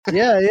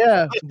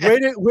Yeah.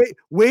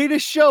 Way to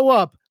show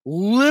up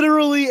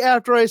literally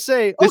after I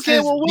say, This okay,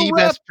 is well, we'll the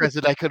wrap. best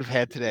present I could have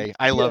had today.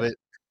 I love it.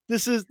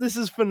 This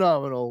is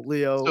phenomenal,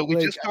 Leo. So we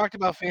Like, just talked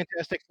about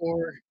Fantastic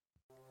Four.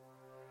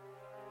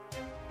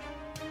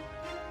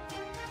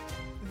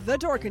 The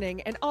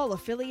Dorkening and all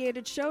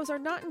affiliated shows are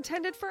not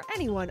intended for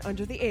anyone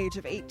under the age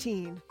of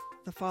 18.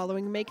 The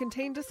following may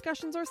contain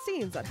discussions or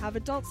scenes that have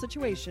adult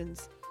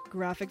situations,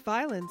 graphic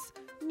violence,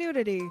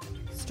 nudity,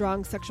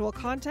 strong sexual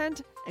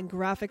content, and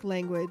graphic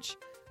language.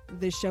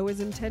 This show is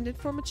intended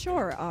for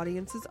mature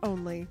audiences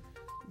only.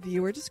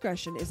 Viewer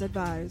discretion is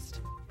advised.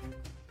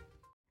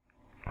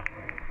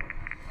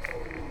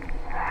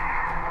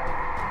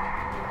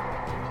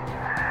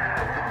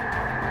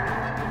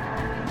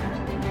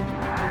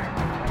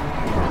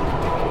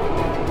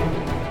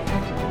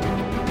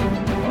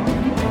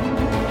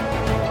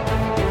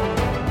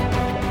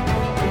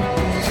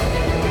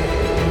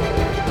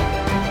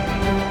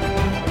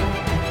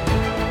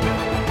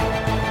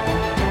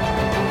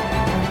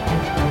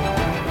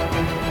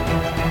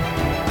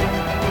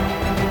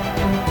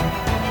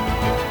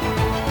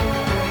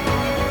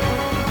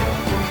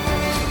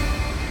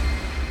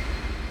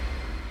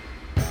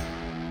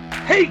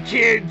 Hey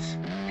kids,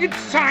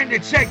 it's time to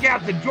check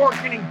out the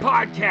Dorkening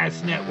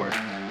Podcast Network.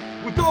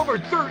 With over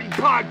 30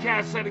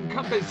 podcasts that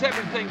encompass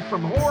everything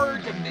from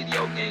horror to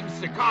video games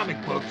to comic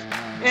books,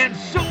 and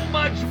so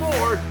much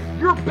more,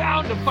 you're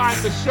bound to find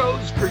the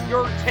shows for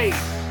your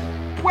taste.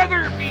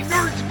 Whether it be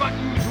Nerds of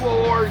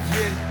Unusual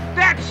Origin,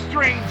 That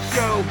Strange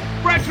Show,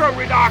 Retro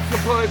Red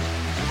Octopus,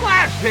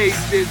 Splash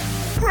Pages,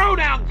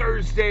 Throwdown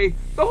Thursday,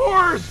 The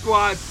Horror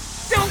Squad,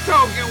 Still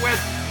Token with,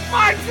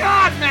 my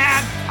God,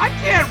 man, I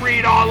can't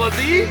read all of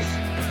these.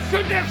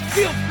 So just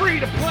feel free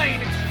to play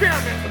and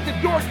experiment with the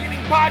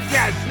Dorkening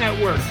Podcast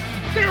Network.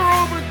 There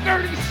are over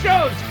 30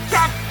 shows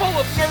chock full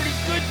of nerdy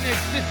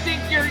goodness to sink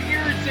your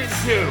ears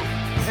into.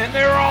 And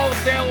they're all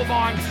available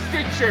on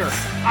Stitcher,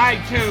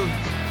 iTunes,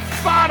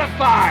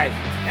 Spotify,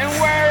 and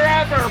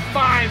wherever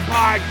fine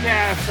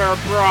podcasts are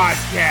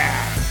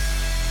broadcast.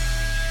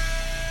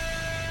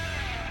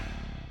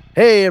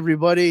 hey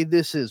everybody,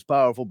 this is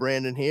Powerful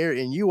Brandon here,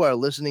 and you are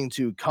listening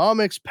to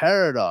Comix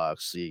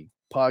Paradox, the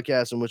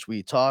podcast in which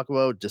we talk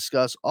about,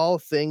 discuss all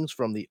things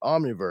from the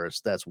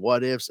Omniverse. That's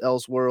what ifs,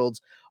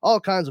 elseworlds, all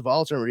kinds of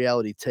alternate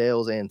reality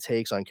tales and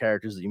takes on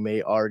characters that you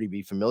may already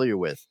be familiar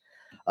with.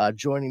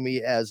 Joining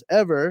me as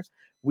ever,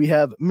 we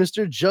have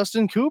Mr.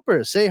 Justin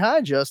Cooper. Say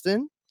hi,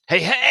 Justin.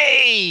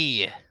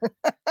 Hey!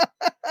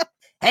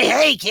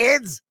 Hey,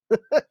 kids.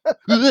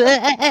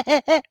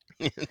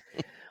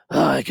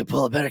 Oh, I could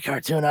pull a better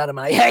cartoon out of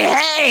my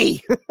hey.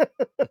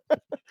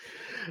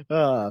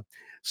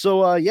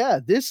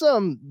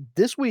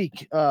 This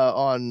week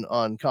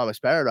on Comics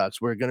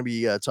Paradox, we're going to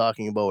be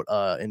talking about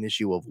an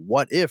issue of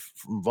What If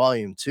from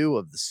Volume 2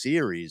 of the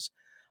series.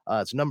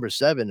 It's number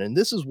 7, and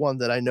this is one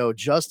that I know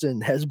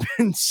Justin has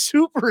been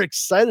super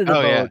excited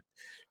about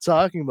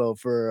talking about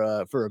for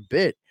a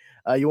bit.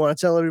 You want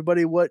to tell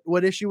everybody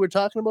what issue we're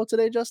talking about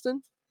today,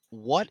 Justin?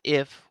 What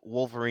if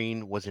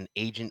Wolverine was an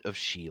agent of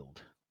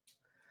S.H.I.E.L.D.?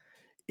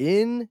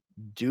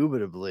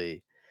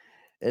 Indubitably.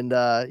 And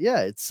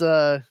it's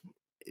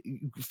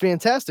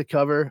fantastic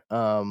cover.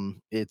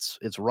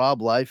 It's Rob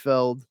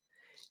Liefeld.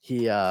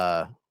 He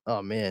One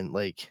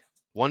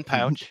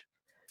pouch.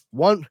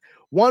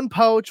 one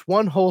pouch,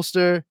 one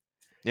holster,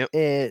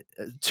 and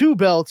 2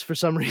 belts for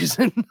some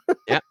reason.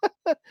 Yep.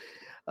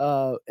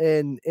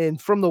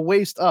 And from the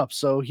waist up,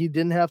 so he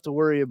didn't have to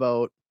worry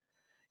about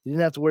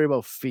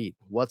feet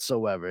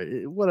whatsoever.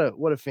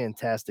 What a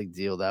fantastic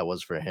deal that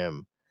was for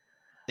him.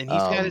 And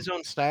he's got his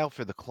own style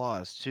for the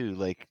claws too.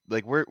 Like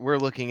we're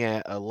looking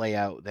at a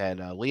layout that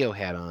Leo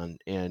had on,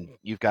 and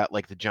you've got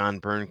like the John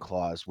Byrne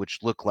claws, which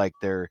look like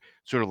they're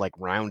sort of like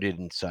rounded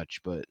and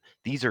such, but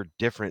these are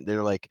different.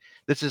 They're like,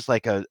 this is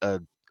like a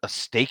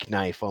steak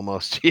knife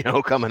almost,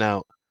 coming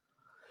out.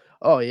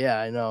 Oh yeah,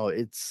 I know.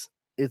 It's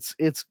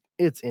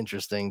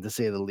interesting to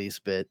say the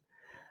least bit.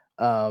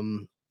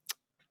 But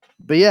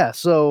yeah,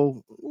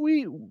 so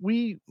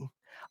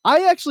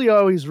I actually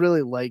always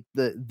really liked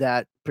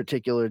that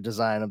particular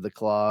design of the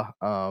claw.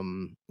 I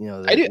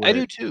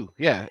do too.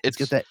 Yeah, it's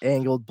got that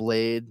angled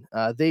blade.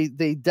 They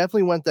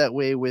definitely went that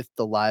way with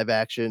the live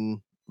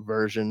action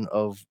version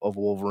of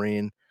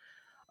Wolverine.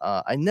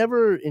 I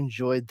never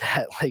enjoyed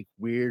that like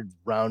weird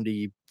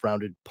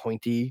rounded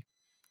pointy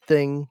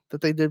thing that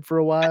they did for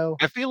a while.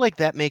 I feel like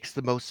that makes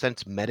the most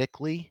sense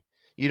medically.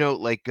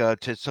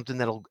 To something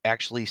that'll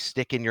actually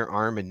stick in your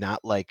arm and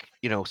not like,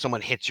 someone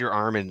hits your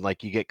arm and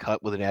like you get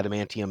cut with an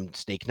adamantium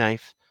steak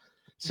knife.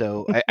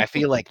 So I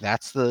feel like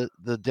that's the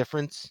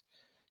difference,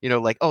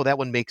 that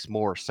one makes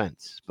more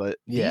sense, but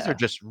these are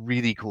just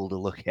really cool to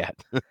look at.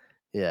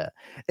 Yeah.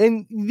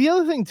 And the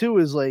other thing too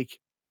is like,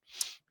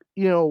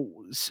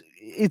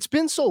 it's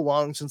been so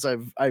long since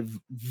I've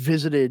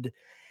visited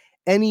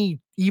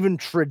any even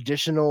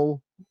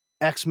traditional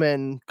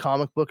X-Men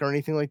comic book or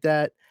anything like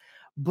that.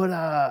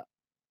 But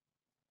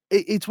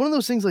it's one of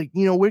those things like,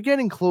 we're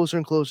getting closer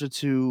and closer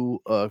to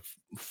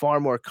far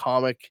more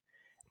comic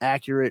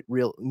accurate,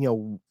 real,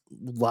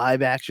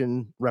 live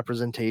action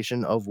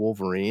representation of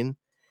Wolverine.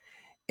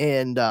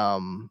 And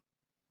I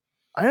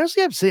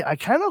honestly have to say, I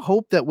kind of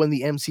hope that when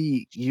the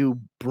MCU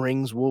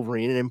brings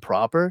Wolverine in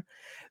proper,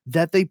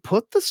 that they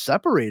put the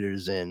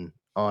separators in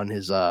on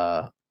his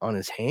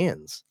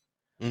hands.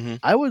 Mm-hmm.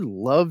 I would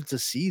love to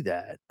see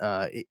that.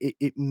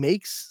 It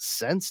makes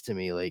sense to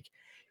me. Like,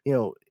 you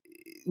know,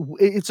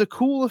 it's a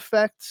cool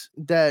effect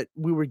that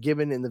we were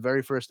given in the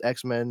very first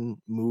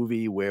X-Men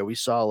movie where we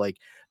saw like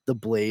the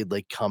blade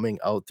like coming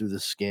out through the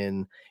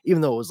skin,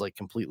 even though it was like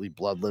completely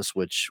bloodless,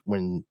 which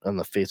when on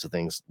the face of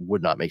things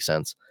would not make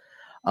sense.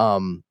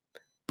 Um,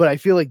 but I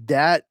feel like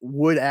that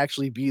would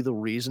actually be the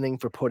reasoning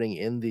for putting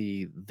in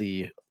the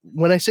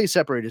when I say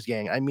separators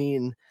gang, I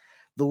mean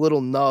the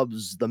little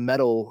nubs, the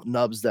metal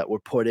nubs that were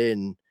put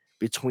in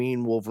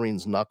between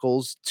Wolverine's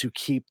knuckles to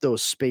keep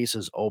those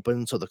spaces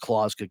open so the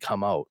claws could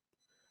come out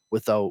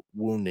without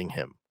wounding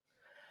him.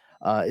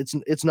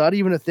 It's not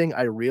even a thing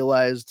I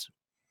realized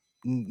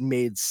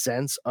made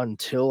sense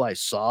until I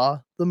saw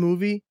the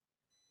movie,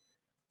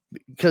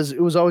 because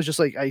it was always just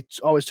like I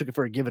always took it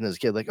for a given as a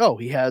kid, like, oh,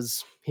 he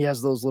has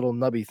those little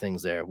nubby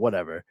things there,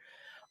 whatever.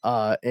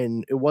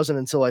 And it wasn't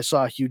until I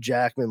saw Hugh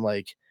Jackman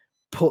like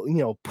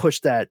push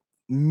that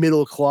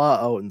middle claw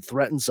out and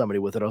threaten somebody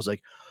with it, I was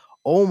like,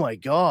 oh my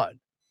god,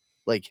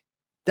 like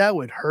that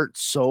would hurt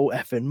so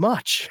effing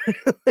much.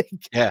 Like,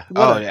 Yeah.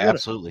 what Oh, a yeah, what a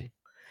absolutely.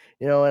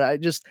 and I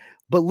just,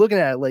 but looking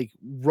at it, like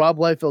Rob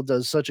Liefeld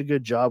does such a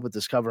good job with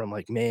this cover. I'm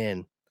like,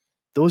 man,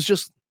 those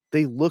just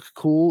they look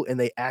cool and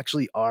they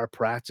actually are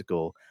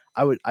practical.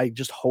 I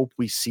just hope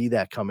we see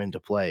that come into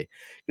play,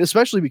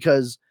 especially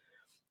because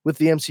with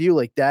the MCU,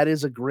 like that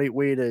is a great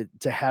way to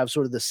have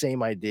sort of the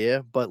same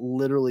idea, but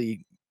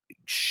literally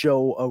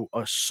show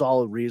a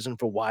solid reason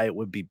for why it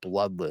would be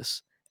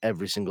bloodless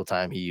every single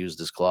time he used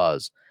his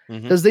claws.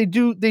 Mm-hmm. Because they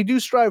do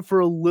strive for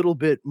a little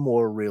bit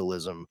more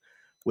realism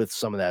with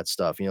some of that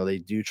stuff. They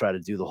do try to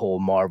do the whole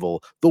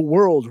Marvel, the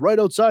world right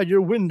outside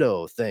your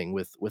window thing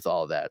with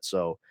all that.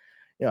 So,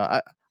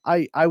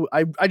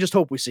 I just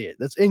hope we see it.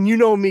 That's, and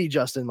me,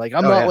 Justin. Like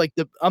Oh,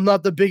 yeah. I'm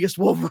not the biggest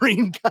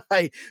Wolverine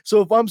guy.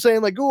 So if I'm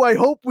saying like, oh, I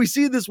hope we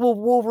see this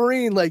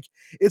Wolverine, like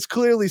it's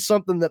clearly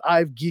something that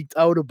I've geeked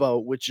out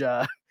about, which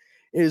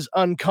is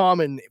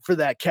uncommon for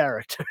that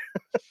character.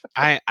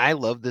 I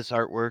love this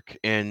artwork,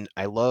 and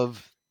I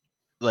love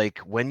like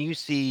when you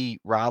see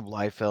Rob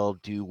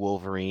Liefeld do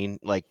Wolverine,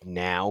 like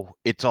now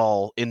it's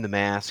all in the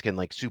mask and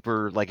like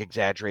super like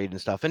exaggerated and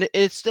stuff, and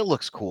it still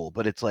looks cool,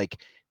 but it's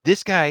like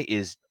this guy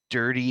is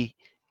dirty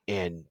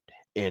and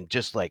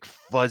just like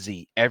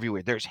fuzzy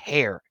everywhere. There's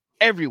hair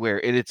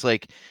everywhere, and it's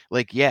like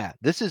yeah,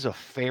 this is a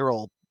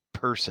feral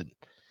person.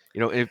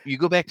 If you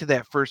go back to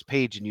that first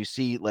page and you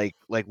see like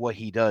what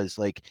he does,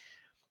 like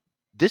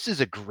this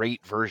is a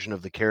great version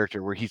of the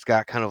character where he's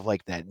got kind of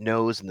like that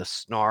nose and the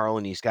snarl,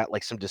 and he's got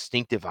like some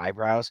distinctive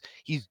eyebrows.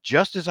 He's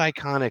just as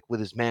iconic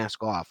with his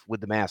mask off, with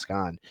the mask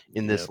on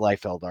in Yeah. this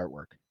Liefeld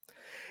artwork.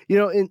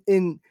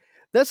 And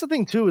that's the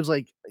thing too, is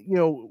like,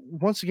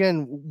 once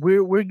again,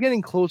 we're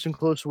getting closer and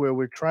closer where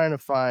we're trying to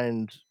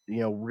find,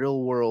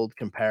 real world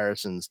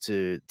comparisons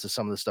to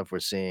some of the stuff we're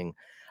seeing.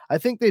 I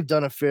think they've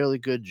done a fairly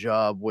good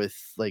job with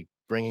like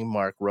bringing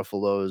Mark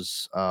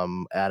Ruffalo's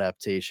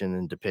adaptation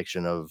and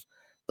depiction of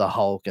the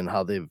Hulk and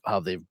how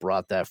they've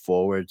brought that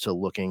forward to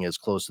looking as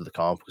close to the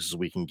comics as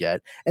we can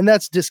get. And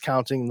that's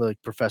discounting the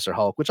Professor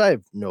Hulk, which I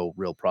have no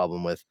real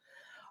problem with.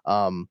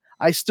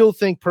 I still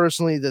think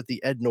personally that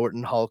the Ed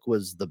Norton Hulk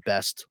was the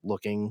best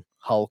looking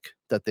Hulk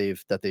that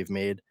they've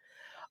made.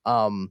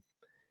 Um,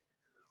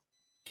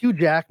 Hugh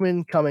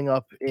Jackman coming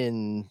up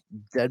in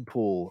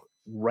Deadpool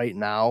right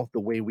now, the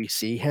way we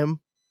see him,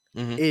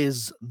 Mhm.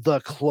 is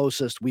the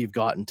closest we've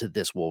gotten to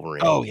this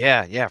Wolverine. Oh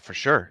yeah, yeah, for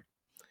sure.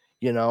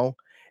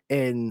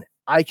 And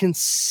I can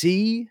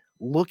see,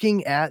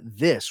 looking at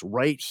this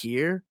right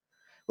here,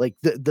 like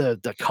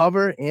the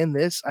cover and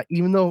this,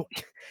 even though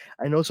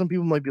I know some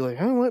people might be like,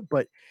 oh, what,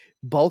 but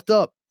bulked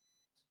up,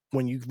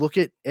 when you look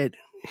at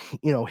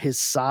his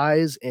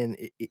size and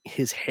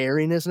his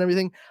hairiness and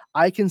everything,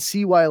 I can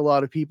see why a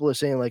lot of people are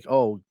saying like,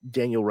 oh,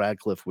 Daniel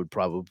Radcliffe would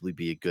probably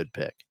be a good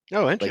pick.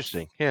 Oh, Like,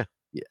 interesting. Yeah.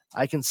 yeah,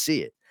 I can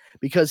see it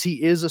because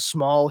he is a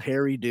small,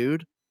 hairy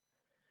dude,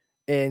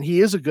 and he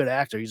is a good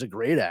actor. He's a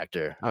great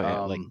actor. Oh yeah,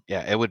 like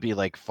yeah, it would be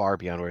like far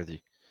beyond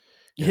worthy.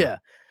 Yeah,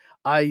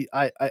 I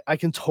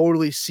can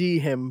totally see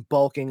him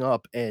bulking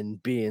up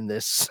and being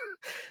this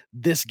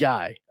this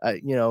guy.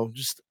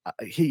 Just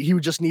he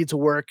would just need to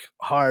work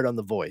hard on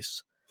the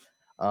voice.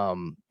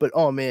 But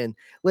oh man,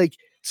 like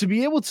to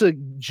be able to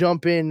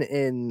jump in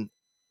and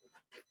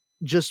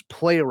just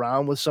play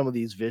around with some of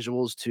these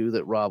visuals too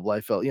that Rob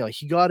Liefeld,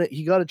 he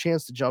got a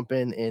chance to jump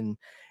in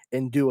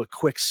and do a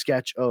quick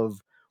sketch of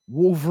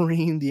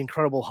Wolverine, the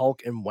Incredible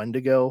Hulk, and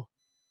Wendigo.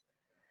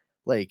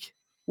 Like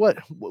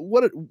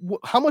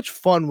how much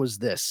fun was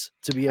this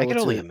to be I able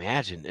can only to.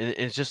 imagine, and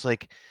it's just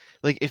like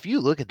if you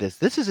look at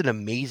this is an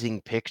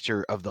amazing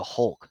picture of the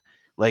Hulk.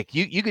 Like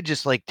you could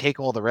just like take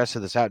all the rest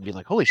of this out and be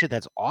like, holy shit,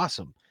 that's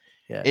awesome.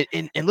 Yeah.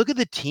 And look at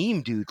the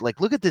team, dude. Like,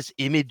 look at this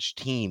Image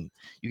team.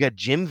 You got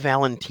Jim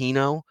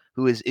Valentino,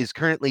 who is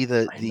currently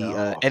the I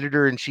know.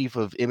 editor in chief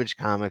of Image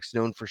Comics,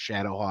 known for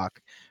Shadowhawk,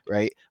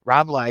 right?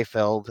 Rob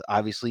Liefeld,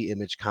 obviously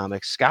Image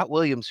Comics. Scott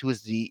Williams, who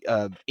is the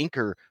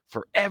inker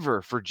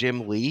forever for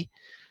Jim Lee.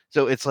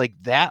 So it's like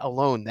that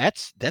alone.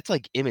 That's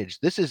like Image.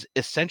 This is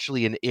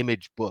essentially an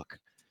Image book.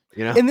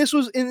 You know? And it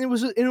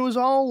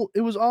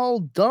was all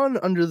done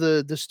under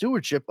the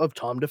stewardship of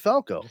Tom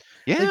DeFalco. Like,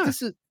 Yeah.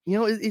 this is, you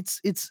know, it's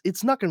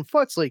knuck and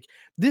futz. Like,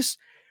 this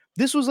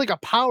was like a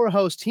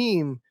powerhouse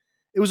team.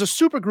 It was a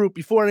super group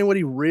before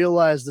anybody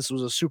realized this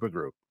was a super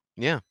group,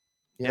 Yeah.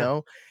 you Yeah.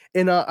 know.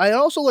 And I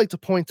also like to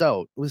point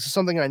out, this is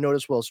something I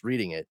noticed whilst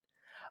reading it.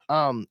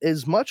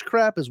 As much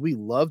crap as we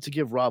love to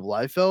give Rob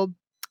Liefeld,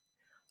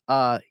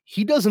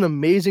 he does an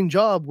amazing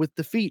job with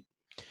the feet.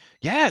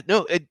 Yeah,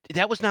 no,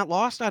 that was not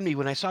lost on me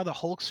when I saw the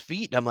Hulk's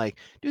feet. I'm like,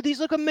 dude, these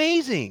look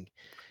amazing.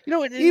 You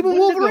know, and Even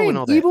Wendigo and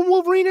all that. Even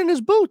Wolverine in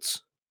his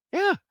boots.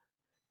 Yeah.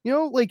 You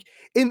know, like,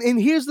 and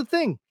here's the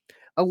thing.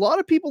 A lot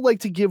of people like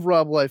to give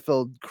Rob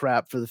Liefeld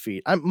crap for the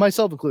feet. I'm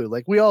myself included.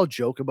 Like, we all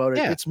joke about it.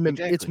 Yeah, It's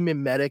exactly.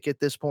 mimetic at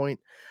this point.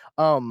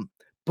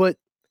 But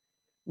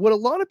what a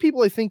lot of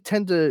people I think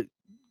tend to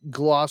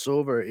gloss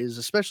over is,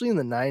 especially in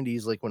the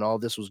 90s, like when all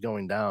this was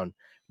going down,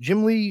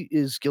 Jim Lee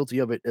is guilty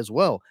of it as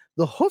well.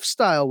 The hoof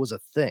style was a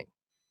thing.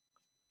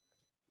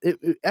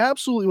 It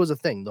absolutely was a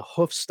thing, the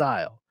hoof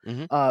style.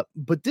 Mhm.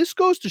 But this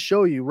goes to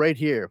show you right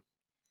here,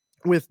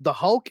 with the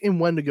Hulk and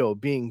Wendigo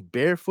being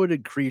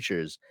barefooted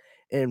creatures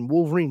and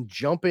Wolverine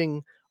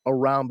jumping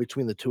around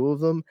between the two of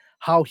them,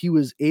 how he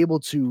was able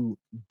to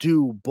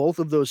do both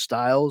of those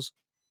styles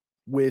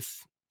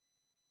with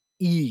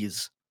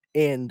ease,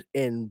 and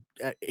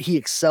he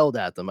excelled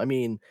at them. I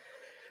mean,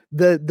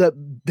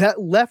 that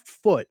left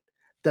foot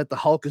that the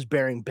Hulk is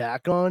bearing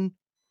back on,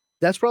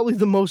 that's probably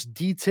the most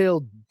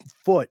detailed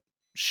foot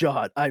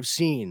shot I've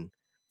seen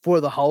for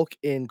the Hulk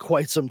in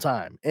quite some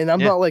time. And I'm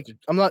Yeah. not like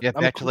I'm not Yeah,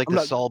 I'm, back to like I'm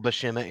the not Saul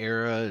Buscema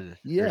era. Or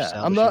yeah,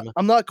 Sal Buscema.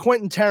 I'm not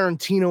Quentin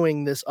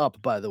Tarantinoing this up,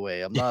 by the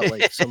way. I'm not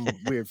like some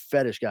weird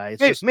fetish guy.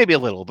 It's just Maybe a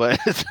little, but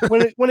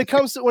when it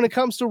comes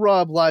to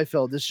Rob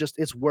Liefeld,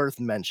 it's worth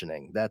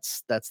mentioning.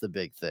 That's the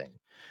big thing.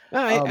 No,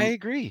 I Um,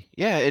 agree.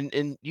 Yeah,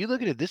 and you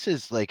look at it, this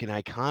is like an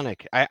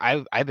iconic.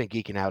 I've been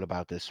geeking out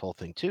about this whole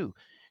thing too.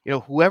 You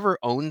know, whoever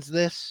owns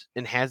this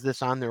and has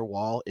this on their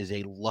wall is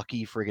a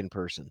lucky friggin'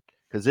 person,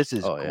 because this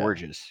is Oh, yeah.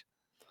 gorgeous.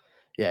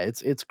 Yeah,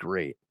 it's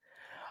great.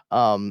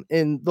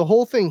 And the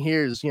whole thing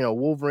here is, you know,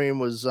 Wolverine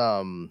was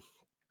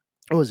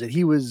what was it?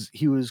 He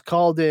was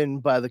called in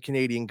by the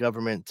Canadian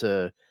government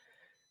to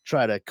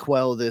try to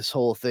quell this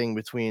whole thing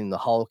between the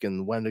Hulk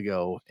and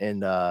Wendigo,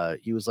 and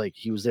he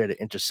was there to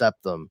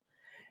intercept them.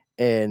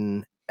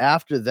 And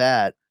after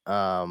that,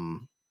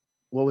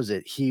 what was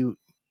it? He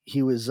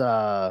was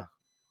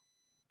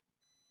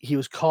he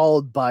was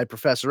called by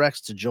Professor X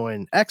to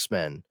join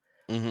X-Men.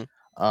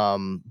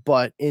 Mhm.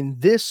 But in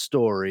this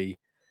story,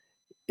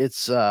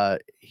 it's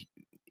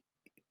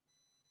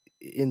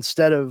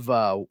instead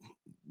of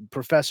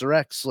Professor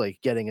X like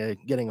getting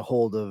a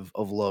hold of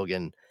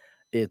Logan,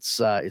 it's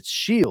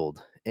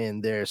Shield,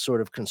 and they're sort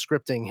of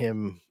conscripting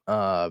him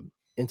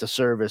into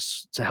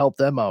service to help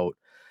them out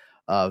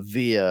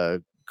via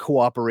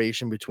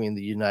cooperation between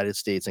the United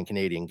States and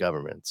Canadian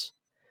governments.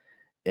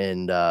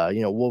 And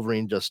you know,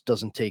 Wolverine just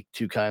doesn't take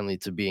too kindly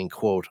to being,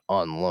 quote,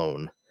 on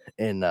loan.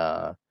 And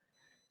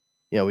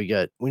you know, we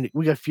got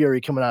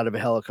Fury coming out of a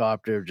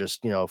helicopter,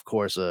 just, you know, of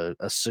course, a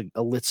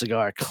lit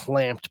cigar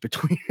clamped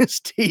between his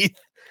teeth,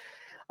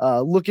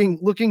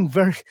 looking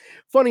very,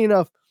 funny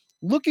enough,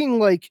 looking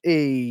like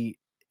a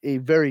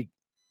very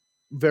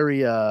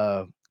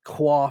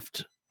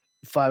coiffed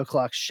 5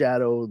 o'clock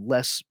Shadow,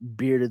 less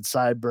bearded,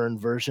 sideburn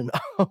version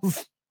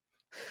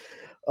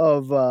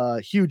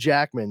of Hugh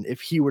Jackman if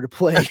he were to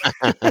play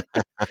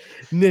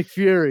Nick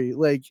Fury.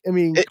 Like, I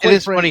mean, It quite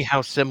is frank, funny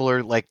how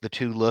similar like the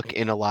two look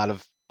in a lot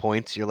of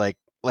points. You're like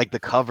the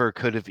cover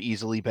could have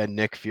easily been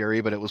Nick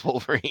Fury, but it was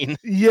Wolverine.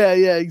 yeah,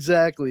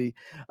 exactly.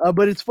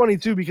 But it's funny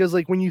too, because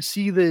like when you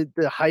see the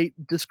height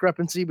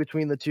discrepancy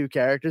between the two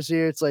characters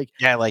here, it's like,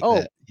 Yeah, I like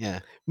oh, that. Yeah.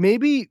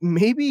 maybe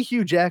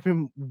Hugh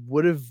Jackman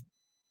would have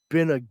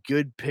been a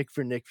good pick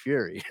for Nick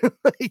Fury.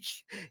 Like,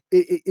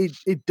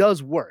 it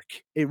does work.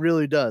 It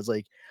really does.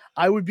 Like,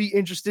 I would be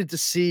interested to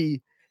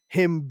see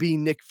him be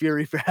Nick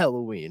Fury for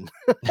Halloween.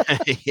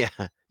 Yeah.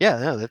 Yeah,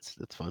 no, that's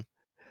fun.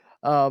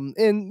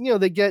 And you know,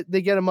 they get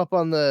him up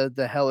on the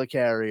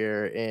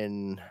helicarrier,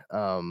 and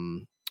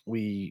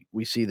we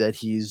see that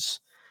he's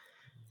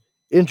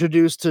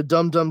introduced to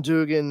Dum Dum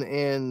Dugan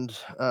and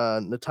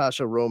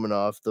Natasha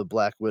Romanoff, the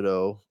Black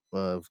Widow,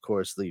 of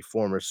course, the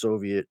former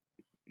Soviet.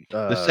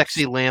 The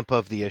sexy lamp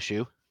of the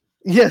issue.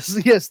 Yes,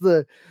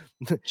 the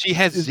She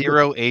has the-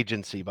 zero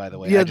agency, by the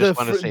way. yeah, I just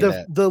want to say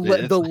that. the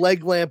It's like-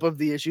 leg lamp of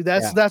the issue.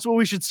 Yeah. That's what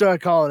we should start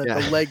calling it.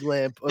 Yeah. The leg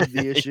lamp of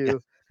the Yeah. issue.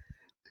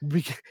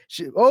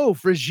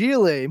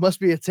 Fragile must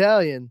be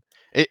Italian.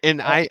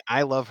 And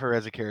I love her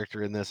as a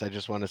character in this. I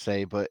just want to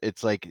say, but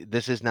it's like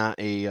this is not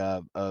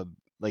a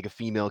like a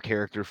female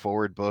character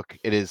forward book.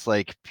 It is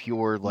like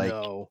pure like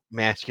No.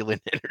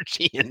 masculine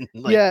energy and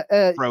like Yeah,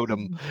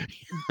 Rotom.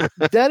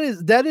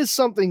 that is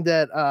something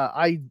that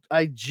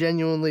I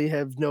genuinely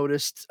have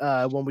noticed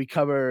when we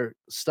cover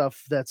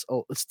stuff that's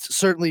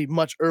certainly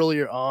much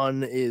earlier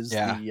on is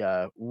Yeah.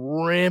 the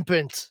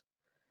rampant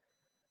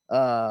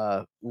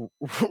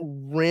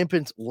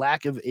rampant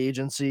lack of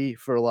agency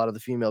for a lot of the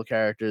female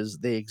characters.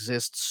 They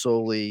exist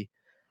solely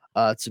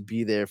to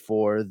be there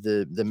for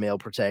the male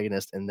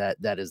protagonist, and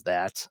that is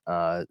that.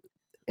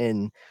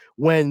 And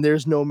when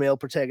there's no male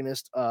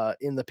protagonist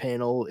in the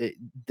panel,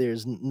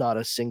 there's not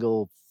a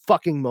single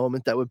fucking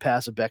moment that would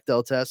pass a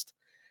Bechdel test.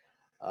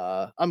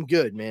 I'm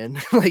good,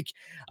 man. Like,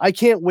 I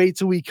can't wait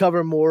till we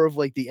cover more of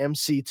like the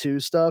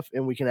MC2 stuff,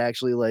 and we can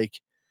actually like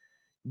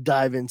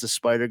dive into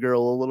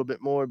Spider-Girl a little bit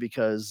more,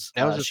 because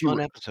That was a fun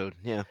episode.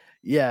 Yeah.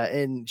 yeah,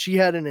 and she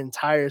had an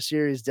entire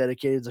series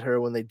dedicated to her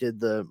when they did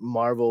the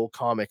Marvel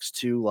Comics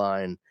 2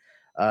 line,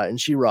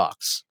 and she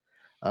rocks.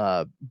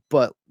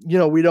 But you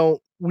know, we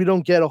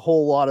don't get a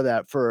whole lot of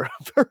that for a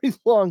very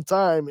long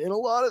time in a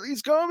lot of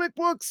these comic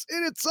books,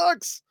 and it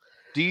sucks.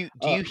 Do you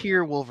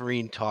hear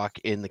Wolverine talk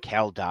in the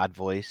Cal Dodd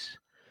voice?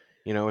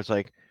 You know, it's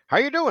like, "How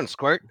you doing,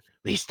 Squirt?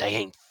 At least I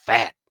ain't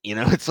fat." You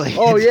know, it's like,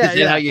 Oh yeah, is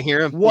that how you hear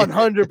him?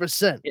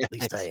 100%. Yeah, At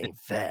least I ain't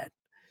fat.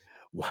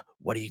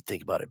 What do you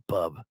think about it,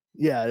 bub?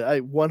 Yeah, I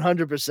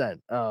 100%.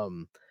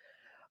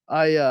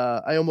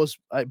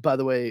 By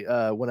the way,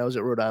 when I was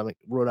at Rhode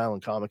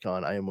Island Comic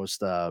Con, I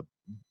almost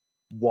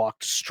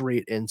walked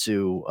straight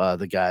into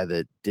the guy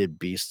that did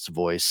Beast's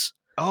voice.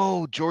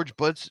 Oh, George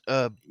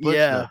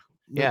Yeah,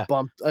 Yeah.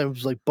 I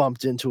was like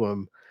bumped into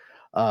him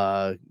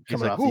coming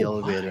like, off the "Oh,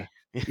 elevator.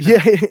 hi."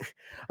 Yeah,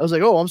 I was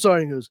like, "Oh, I'm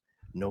sorry." And he goes,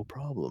 "No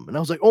problem." And I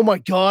was like, "Oh my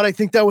god, I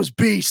think that was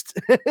Beast."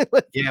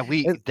 Like, Yeah,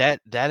 and- that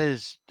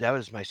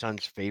was my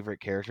son's favorite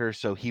character,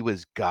 so he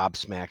was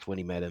gobsmacked when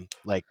he met him.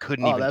 Like,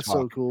 couldn't oh, even that's talk.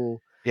 so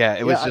cool. Yeah, it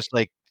Yeah, was just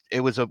like it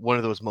was one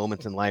of those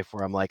moments in life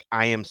where I'm like,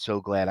 I am so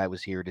glad I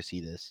was here to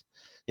see this.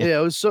 Yeah. Yeah,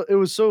 it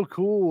was so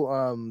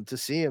cool to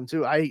see him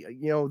too.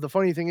 The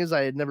funny thing is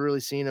I had never really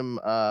seen him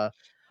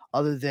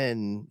other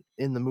than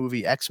in the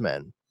movie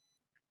X-Men.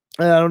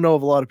 And I don't know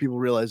if a lot of people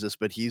realize this,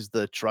 but he's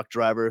the truck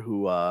driver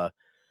who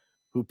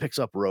picks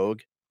up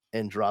Rogue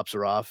and drops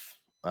her off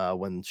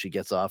when she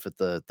gets off at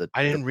the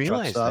I didn't truck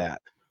realize stop.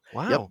 that.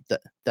 Yep, Wow.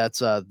 that's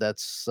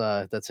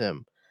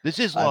him. This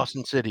is Uh,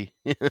 Lawson City.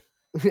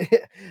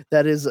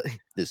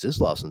 This is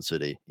Lawson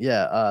City.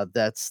 Yeah,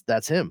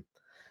 that's him.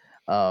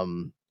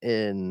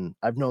 And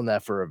I've known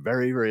that for a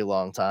very, very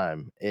long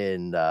time.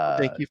 And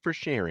Thank you for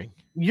sharing.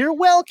 you're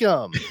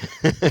welcome.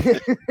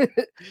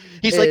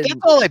 He's like, that's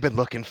And- all I've been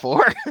looking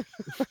for.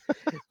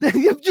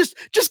 just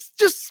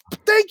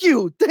thank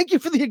you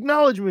for the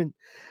acknowledgement.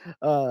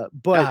 But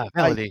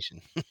Validation.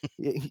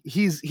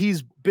 he's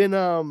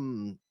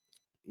been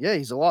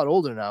he's a lot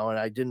older now, and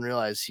I didn't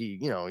realize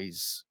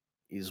he's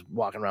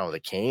walking around with a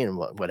cane and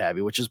what have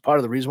you, which is part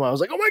of the reason why I was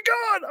like, oh my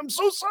god, I'm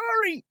so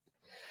sorry.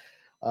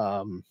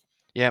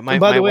 Yeah, by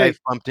my the way- wife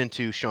bumped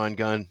into Sean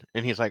Gunn,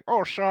 and he's like,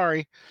 "Oh,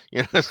 sorry."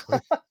 You know, it's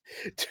like,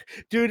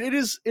 Dude, it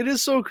is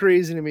so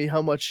crazy to me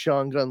how much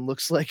Sean Gunn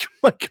looks like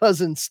my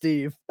cousin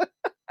Steve.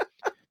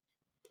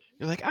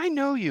 you're like, "I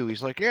know you."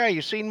 He's like, "Yeah,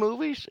 you seen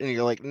movies?" And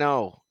you're like,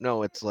 "No."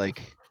 It's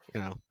like,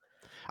 you know,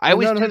 I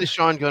Well, always no, do no, the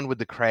Sean Gunn with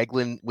the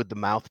Kraglin with the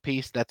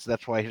mouthpiece. That's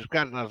why he's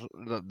got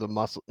the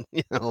muscle.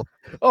 You know,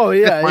 Oh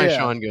yeah, that's my yeah.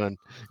 Sean Gunn.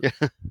 Yeah,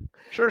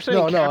 sure thing,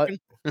 No, Captain.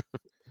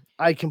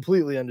 I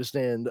completely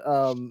understand.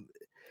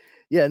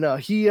 Yeah, no,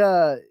 he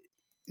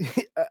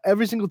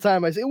every single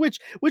time I say, which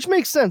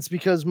makes sense,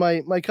 because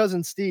my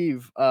cousin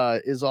Steve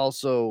is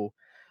also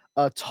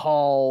a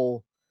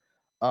tall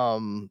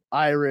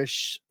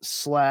Irish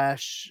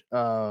slash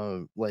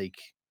like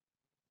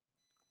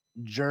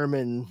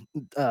German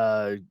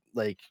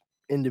like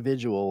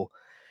individual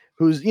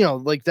who's,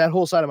 like, that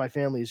whole side of my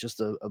family is just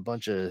a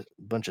bunch of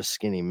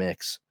skinny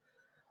mix.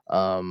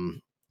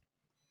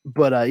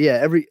 But yeah,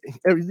 every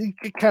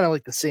kind of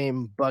like the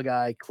same bug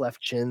eye cleft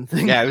chin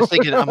thing. Yeah, I was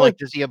thinking, going I'm on. like,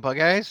 does he have bug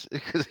eyes?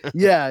 'Cause I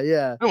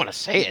Yeah. don't want to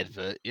say it,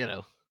 but you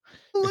know,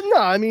 Well, no,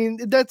 I mean,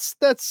 that's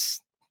that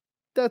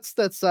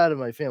side of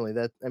my family.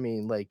 That, I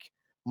mean, like,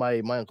 my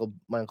uncle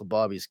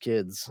Bobby's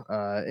kids,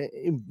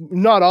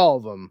 not all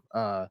of them,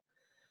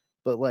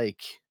 but like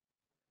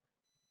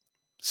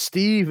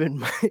Steve and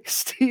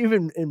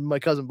my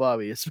cousin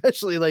Bobby,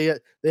 especially,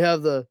 like, they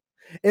have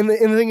and the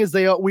thing is,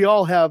 we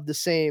all have the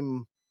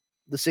same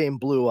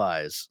blue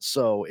eyes,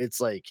 so it's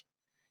like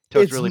so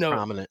it's it's really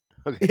prominent.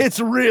 Okay. it's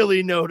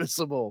really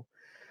noticeable.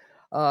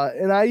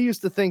 And I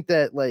used to think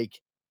that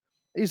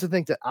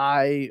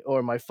I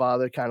or my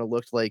father kind of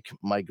looked like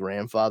my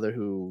grandfather,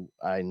 who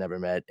I never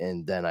met.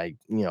 And then I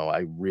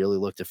really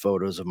looked at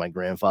photos of my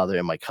grandfather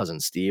and my cousin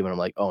Steve, and I'm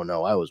like, oh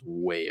no, I was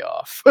way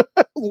off.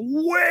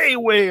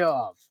 way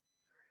off.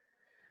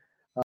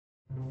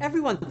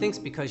 Everyone thinks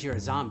because you're a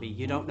zombie,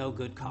 you don't know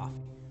good coffee.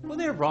 Well,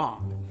 they're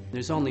wrong.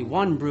 There's only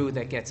one brew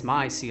that gets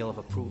my seal of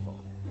approval.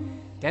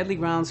 Deadly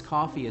Grounds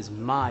coffee is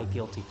my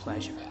guilty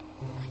pleasure.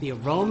 The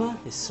aroma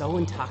is so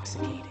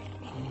intoxicating.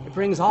 It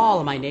brings all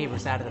of my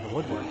neighbors out of the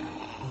woodwork.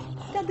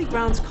 Deadly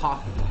Grounds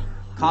coffee.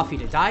 Coffee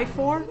to die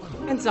for,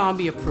 and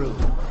zombie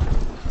approved.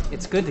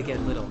 It's good to get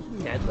a little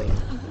deadly.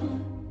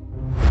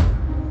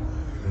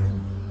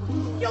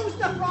 Use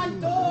the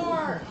front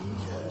door!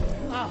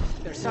 Oh,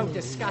 they're so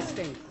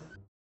disgusting.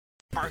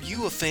 Are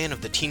you a fan of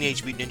the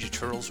Teenage Mutant Ninja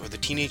Turtles or the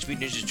Teenage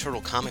Mutant Ninja Turtle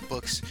comic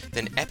books?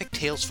 Then Epic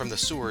Tales from the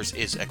Sewers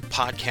is a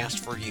podcast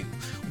for you.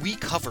 We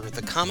cover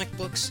the comic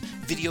books,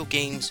 video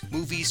games,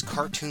 movies,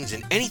 cartoons,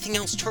 and anything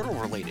else turtle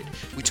related.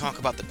 We talk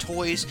about the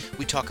toys,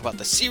 we talk about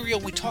the cereal,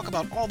 we talk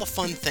about all the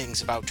fun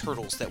things about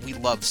turtles that we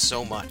love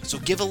so much. So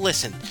give a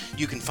listen.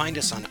 You can find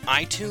us on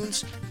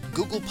iTunes,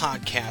 Google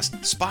Podcast,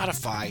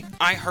 Spotify,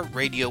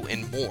 iHeartRadio,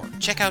 and more.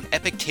 Check out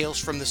Epic Tales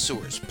from the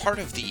Sewers, part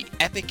of the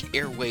Epic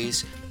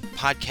Airways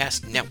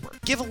Podcast Network.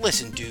 Give a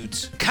listen,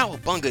 dudes.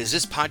 Cowabunga is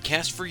this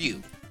podcast for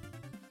you.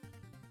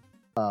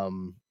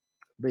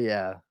 But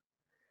yeah.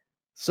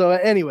 So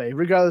anyway,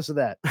 regardless of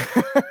that,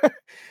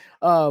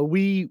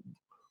 we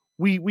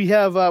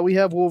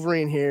have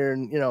Wolverine here,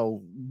 and you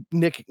know,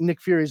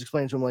 Nick Fury's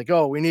explaining to him like,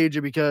 oh, we need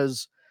you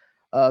because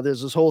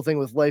there's this whole thing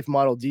with life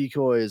model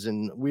decoys,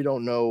 and we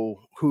don't know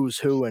who's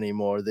who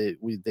anymore.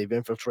 They've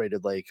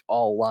infiltrated like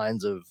all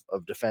lines of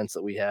defense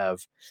that we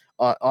have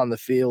on the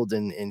field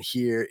and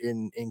here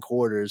in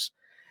quarters.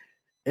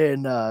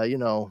 And you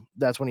know,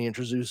 that's when he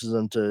introduces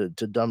them to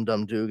Dum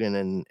Dum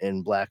Dugan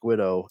and Black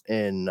Widow,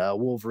 and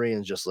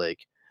Wolverine's just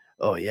like,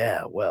 oh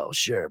yeah, well,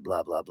 sure,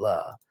 blah blah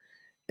blah.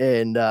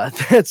 And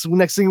that's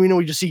next thing we know,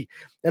 we just see,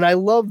 and I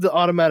love the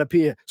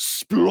onomatopoeia,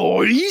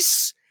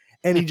 splice,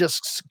 and he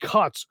just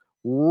cuts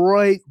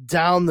right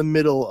down the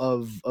middle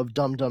of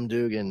Dum Dum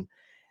Dugan.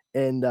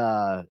 And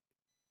of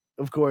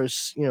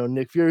course, you know,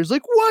 Nick Fury's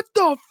like, what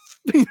the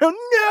you know,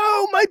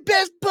 no, my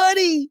best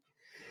buddy.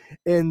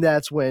 And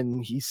that's when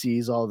he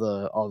sees all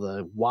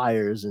the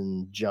wires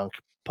and junk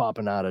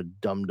popping out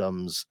of Dum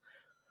Dum's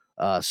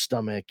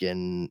stomach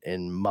and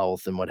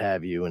mouth and what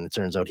have you. And it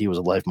turns out he was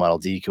a life model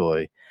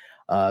decoy.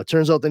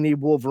 Turns out they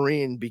need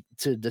Wolverine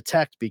to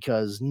detect,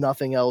 because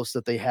nothing else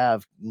that they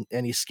have,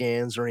 any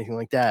scans or anything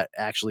like that,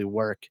 actually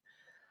work.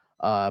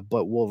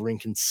 But Wolverine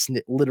can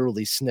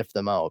literally sniff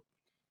them out.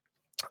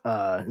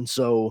 And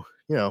so,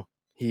 you know,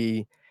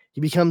 he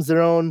becomes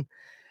their own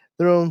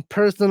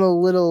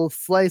personal little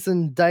slice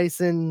and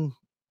dicing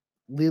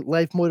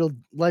life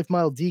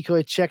model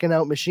decoy checking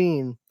out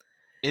machine.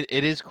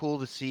 It is cool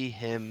to see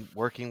him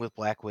working with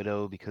Black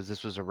Widow, because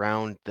this was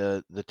around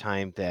the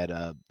time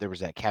that there was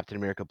that Captain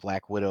America,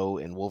 Black Widow,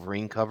 and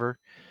Wolverine cover,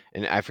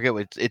 and I forget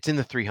what it's in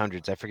the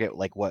 300s. I forget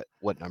like what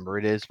number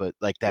it is, but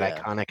like that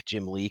iconic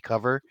Jim Lee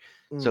cover.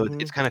 So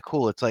it's kind of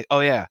cool. It's like,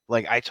 oh yeah,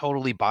 like I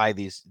totally buy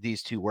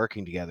these two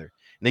working together,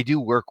 and they do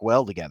work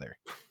well together.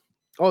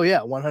 Oh yeah,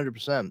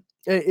 100%.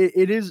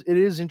 It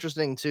is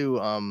interesting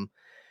too.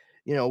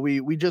 You know,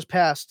 we just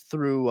passed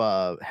through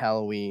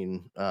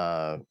Halloween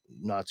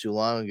not too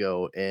long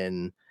ago,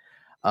 and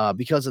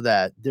because of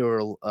that, there were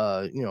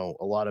you know,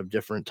 a lot of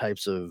different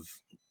types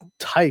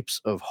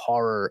of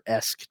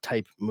horror-esque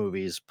type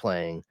movies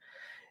playing,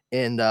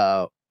 and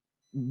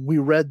we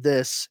read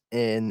this,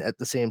 and at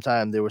the same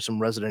time there were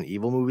some Resident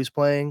Evil movies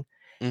playing.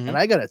 And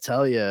I gotta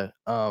tell you,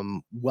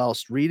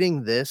 whilst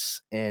reading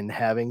this and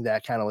having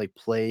that kind of like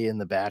play in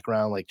the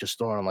background, like just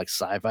throwing on like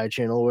Sci-Fi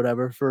Channel or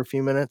whatever for a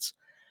few minutes,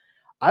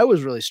 I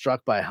was really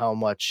struck by how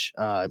much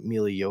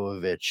Mila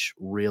Jovovich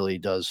really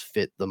does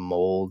fit the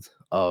mold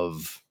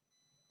of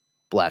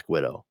Black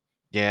Widow.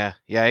 Yeah,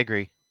 I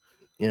agree.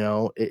 You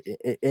know,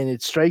 and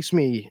it strikes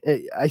me,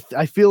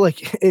 I feel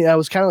like I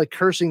was kind of like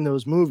cursing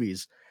those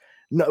movies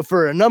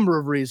for a number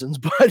of reasons,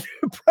 but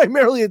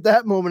primarily at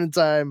that moment in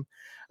time,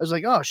 I was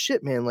like, oh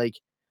shit, man, like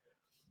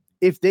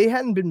if they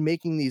hadn't been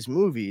making these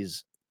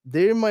movies,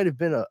 there might have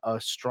been a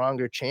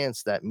stronger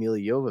chance that Mila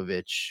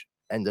Jovovich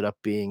ended up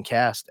being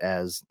cast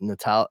as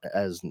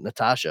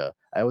Natasha.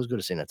 I was going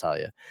to say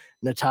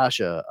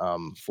Natasha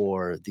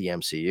for the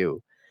MCU.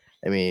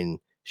 I mean,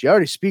 she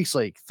already speaks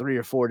like 3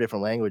 or 4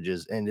 different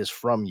languages and is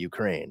from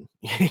Ukraine.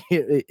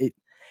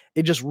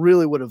 it just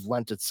really would have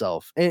lent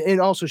itself. And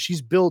also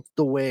she's built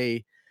the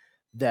way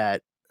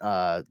that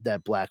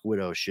that Black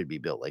Widow should be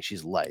built. Like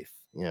she's life,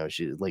 you know,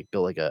 she's like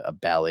built like a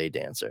ballet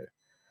dancer.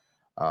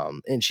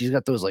 And she's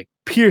got those like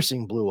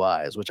piercing blue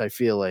eyes, which I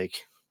feel like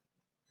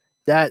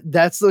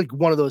that's like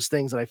one of those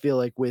things that I feel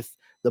like with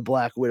the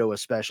Black Widow,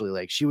 especially,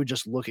 like she would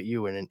just look at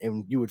you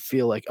and you would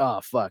feel like,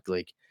 oh fuck,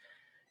 like,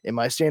 am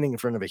I standing in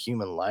front of a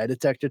human lie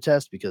detector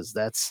test? Because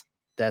that's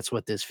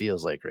what this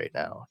feels like right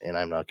now, and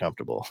I'm not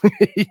comfortable.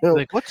 You know?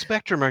 Like, what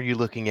spectrum are you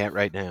looking at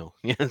right now?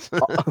 Yes,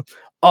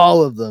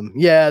 all of them.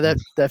 Yeah,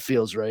 that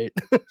feels right.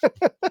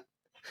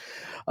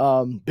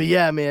 But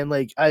yeah, man,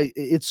 like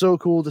it's so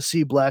cool to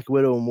see Black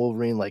Widow and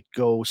Wolverine like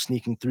go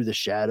sneaking through the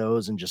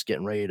shadows and just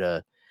getting ready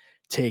to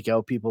take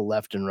out people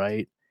left and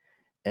right.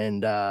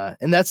 And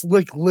that's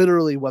like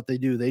literally what they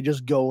do. They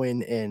just go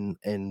in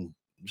and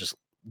just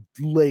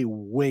lay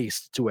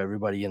waste to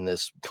everybody in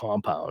this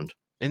compound.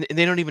 And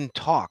they don't even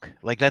talk.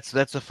 Like that's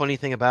the funny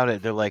thing about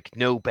it. They're like,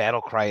 no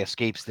battle cry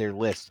escapes their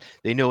list.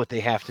 They know what they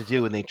have to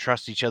do, and they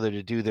trust each other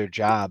to do their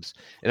jobs.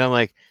 And I'm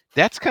like,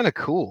 that's kind of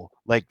cool.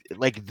 Like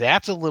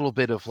that's a little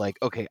bit of like,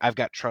 okay, I've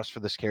got trust for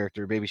this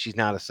character. Maybe she's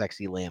not a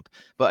sexy lamp,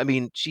 but I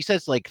mean, she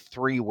says like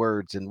 3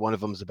 words, and one of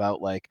them's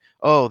about like,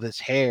 oh, this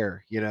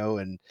hair,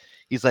 and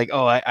he's like,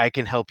 oh, I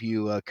can help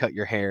you cut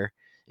your hair.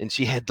 And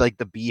she had like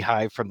the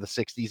beehive from the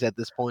 '60s at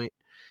this point.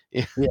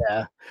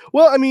 Yeah.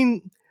 Well, I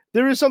mean,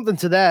 there is something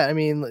to that. I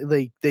mean,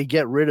 like they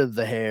get rid of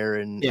the hair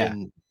and Yeah.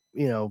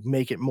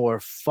 make it more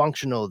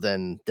functional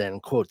than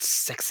quote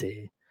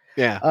sexy.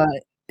 Yeah.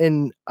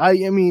 And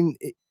I mean,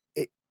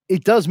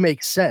 it does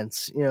make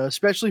sense,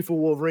 especially for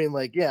Wolverine.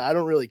 Like, yeah, I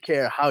don't really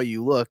care how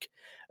you look.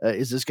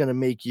 Is this going to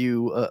make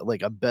you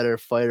like a better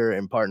fighter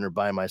and partner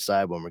by my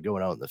side when we're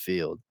going out in the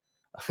field?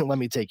 Let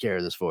me take care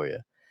of this for you.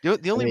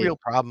 The only mean- real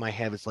problem I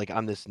have is like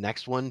on this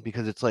next one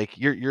because it's like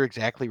you're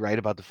exactly right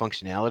about the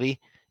functionality.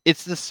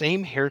 It's the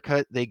same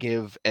haircut they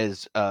give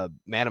as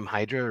Madam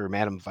Hydra or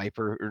Madam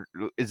Viper,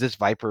 or is this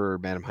Viper or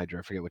Madam Hydra?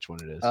 I forget which one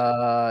it is.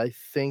 I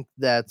think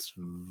that's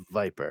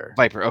Viper.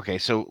 Viper. Okay,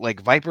 so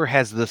like Viper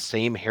has the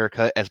same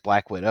haircut as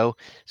Black Widow.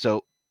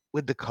 So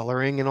with the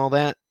coloring and all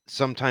that,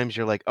 sometimes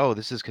you're like, oh,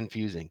 this is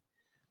confusing.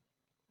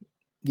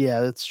 Yeah,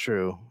 that's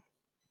true.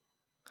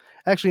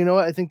 Actually, you know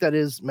what? I think that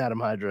is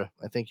Madam Hydra.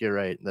 I think you're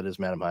right. That is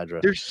Madam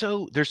Hydra. They're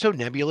so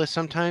nebulous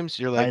sometimes.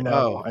 You're like, I oh,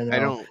 know. I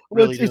don't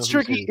Well, really know it's who's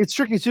tricky. who. It's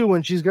tricky too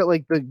when she's got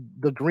like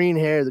the green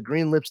hair, the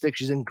green lipstick.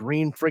 She's in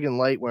green friggin'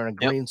 light, wearing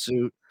a Yep. green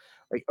suit.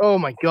 Like, oh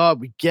my god,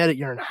 we get it.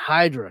 You're in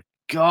Hydra.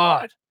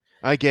 God.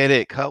 I get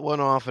it. Cut one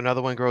off,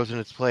 another one grows in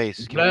its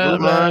place. Can we Blah move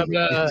blah on?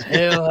 blah.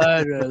 Hail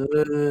Hydra. Blah,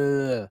 blah,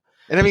 blah.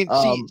 And I mean,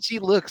 she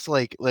looks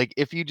like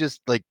if you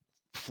just like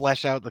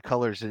flesh out the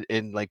colors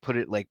and like put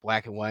it like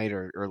black and white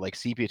or like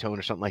sepia tone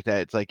or something like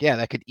that, it's like, yeah,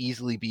 that could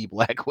easily be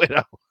Black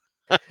Widow.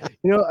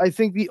 I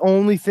think the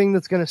only thing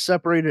that's going to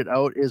separate it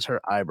out is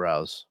her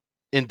eyebrows.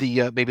 And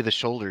the maybe the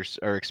shoulders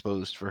are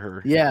exposed for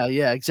her. Yeah,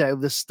 exactly.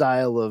 The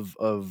style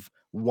of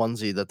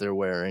onesie that they're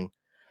wearing.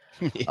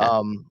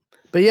 Yeah.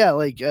 But yeah,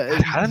 like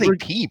God, how do they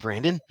pee,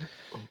 Brandon?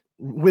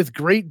 With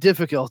great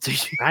difficulty.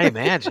 I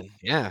imagine.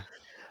 Yeah.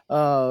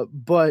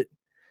 But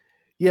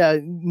yeah,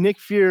 Nick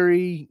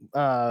Fury,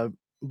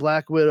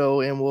 Black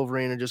Widow, and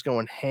Wolverine are just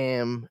going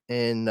ham,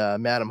 and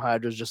Madam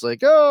Hydra's just like,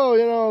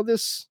 oh,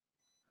 this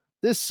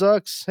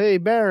sucks. Hey,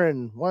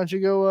 Baron, why don't you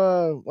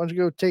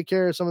go take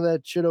care of some of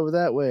that shit over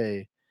that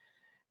way?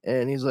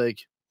 And he's like,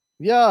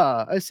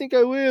 yeah, I think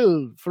I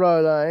will,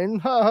 Fräulein.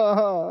 Ha ha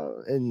ha.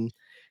 And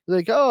he's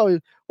like, oh,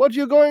 what are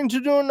you going to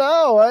do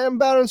now? I am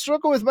Baron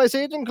Strucker with my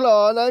Satan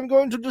Claw, and I'm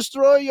going to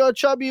destroy your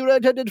chubby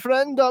red-headed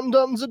friend, Dum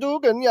Dum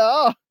Zadugan,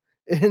 yeah.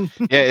 And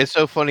yeah, it's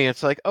so funny.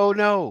 It's like, oh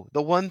no,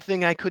 the one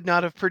thing I could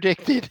not have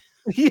predicted.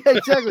 Yeah,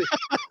 exactly.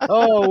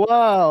 Oh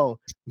wow,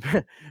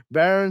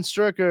 Baron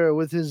Strucker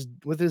with his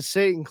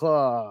Satan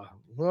Claw.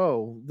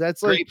 Whoa,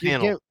 that's Great like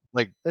panel.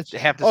 Like, that's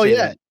have to say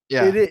that.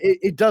 Yeah,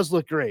 it does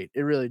look great.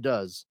 It really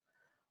does.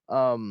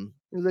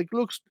 He's like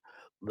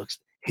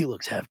he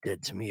looks half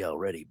dead to me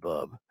already,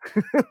 bub.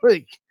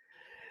 Like,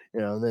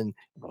 then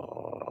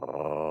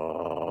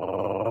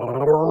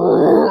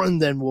and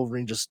then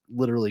Wolverine just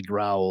literally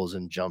growls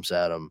and jumps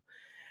at him,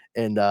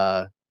 and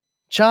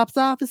chops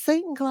off his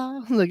Satan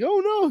Claw. I'm like,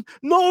 oh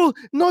no,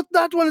 not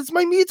that one. It's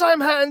my me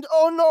time hand.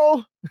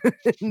 Oh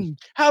no.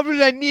 how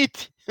did I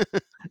knit?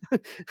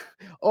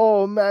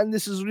 Oh man,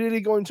 this is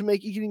really going to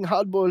make eating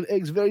hard-boiled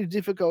eggs very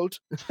difficult.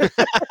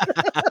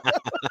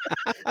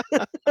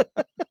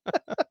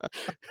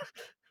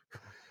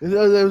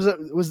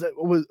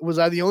 Was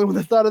I the only one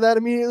that thought of that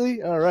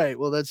immediately? All right,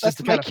 well that's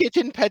just my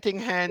kitten petting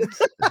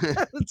hands.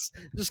 That's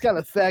just kind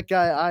of fat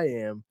guy I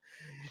am.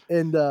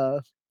 And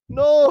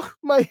no,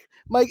 my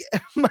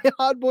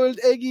hard-boiled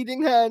egg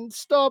eating hand.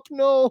 Stop,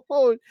 no.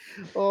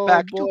 Oh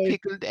Back boy. to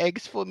pickled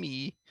eggs for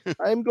me.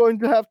 I'm going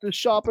to have to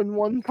sharpen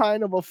one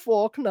kind of a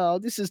fork now.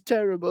 This is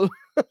terrible.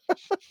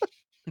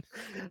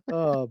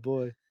 Oh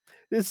boy.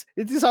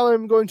 It is how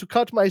I'm going to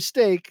cut my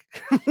steak.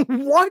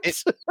 What?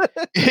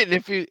 And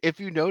if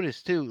you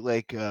notice too,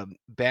 like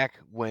back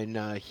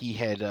when he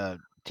had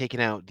taken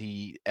out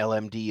the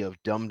LMD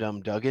of Dum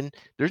Dum Duggan,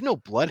 there's no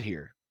blood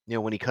here.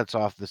 When he cuts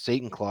off the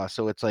Satan Claw,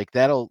 so it's like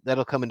that'll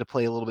come into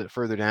play a little bit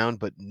further down,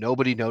 but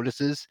nobody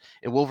notices,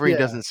 and Wolverine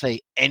doesn't say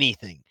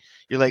anything.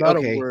 You're like, Not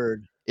okay, a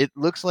word. it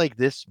looks like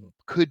this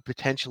could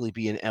potentially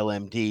be an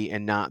LMD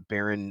and not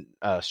Baron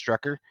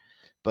Strucker,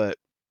 but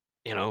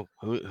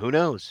who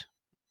knows?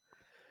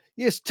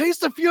 Yes,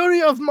 taste the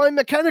fury of my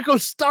mechanical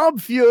stomp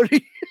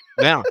fury.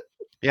 Yeah.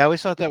 I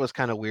always thought that was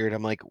kind of weird.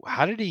 I'm like,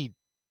 how did he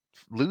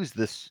lose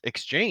this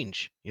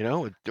exchange?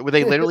 Were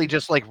they literally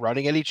just like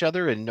running at each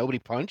other and nobody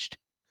punched?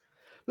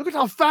 Look at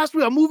how fast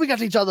we are moving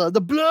at each other. The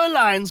blur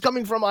lines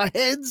coming from our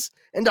heads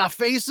and our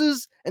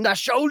faces and our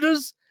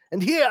shoulders.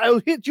 And here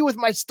I'll hit you with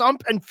my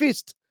stomp and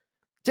fist.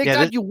 Take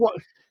that, you what?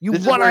 You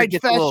This is where it one-eyed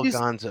gets a little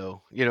fascist.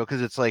 gonzo,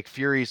 because it's like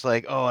Fury's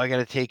like, oh, I got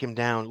to take him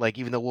down. Like,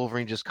 even though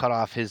Wolverine just cut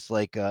off his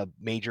like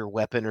major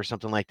weapon or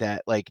something like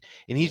that, like,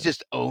 and he's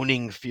just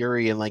owning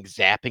Fury and like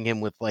zapping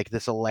him with like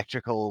this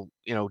electrical,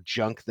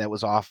 junk that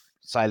was off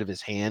side of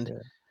his hand,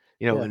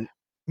 Yeah. and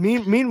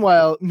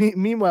Meanwhile,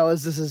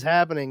 as this is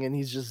happening and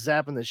he's just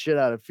zapping the shit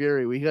out of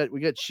Fury, we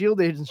got Shield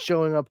agents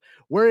showing up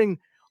wearing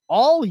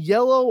all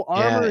yellow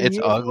armor. yeah, and it's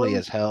ugly uniforms.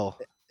 as hell.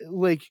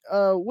 Like,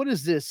 what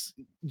is this?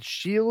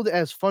 Shield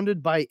as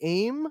funded by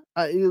AIM?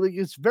 Like,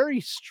 it's very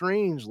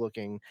strange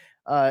looking.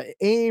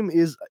 AIM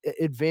is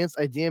Advanced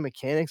Idea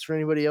Mechanics, for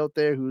anybody out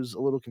there who's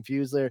a little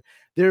confused there.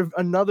 They're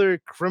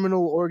another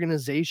criminal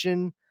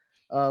organization,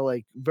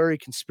 like very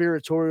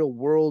conspiratorial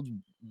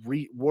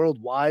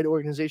worldwide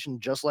organization,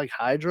 just like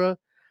Hydra,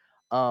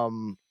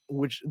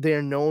 which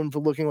they're known for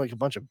looking like a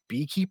bunch of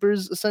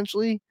beekeepers,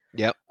 essentially.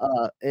 Yep.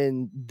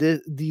 And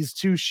these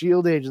two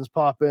Shield agents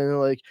pop in and they're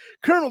like,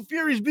 Colonel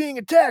Fury's being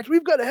attacked.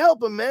 We've got to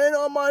help him, man.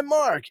 On my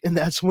mark. And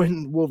that's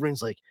when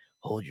Wolverine's like,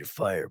 hold your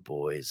fire,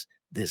 boys.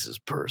 This is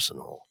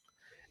personal.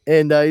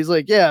 And he's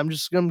like, yeah, I'm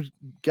just gonna,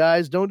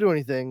 guys, don't do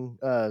anything.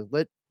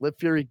 Let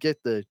Fury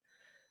get the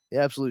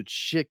absolute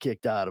shit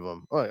kicked out of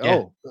him. Like,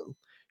 Yeah. oh,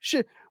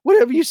 shit.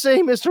 Whatever you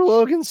say, Mr.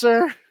 Logan,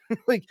 sir.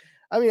 Like,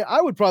 I mean,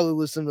 I would probably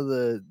listen to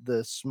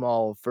the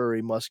small,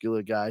 furry,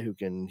 muscular guy who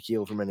can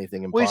heal from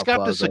anything. And Well, he's pop got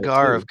the clouds out,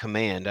 cigar too. of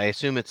command. I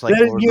assume it's like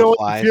Then, Lord you of know the what?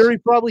 Flies. Fury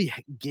probably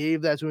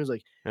gave that to him. He's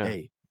like, Yeah.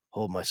 hey,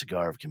 hold my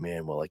cigar of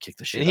command while I kick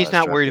the shit And out he's of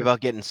not worried Strucker."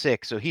 about getting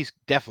sick, so he's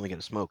definitely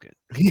gonna smoke it.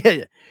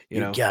 Yeah, You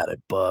know? got it,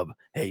 bub.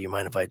 Hey, you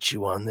mind if I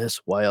chew on this?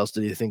 Why else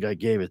do you think I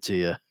gave it to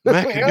you?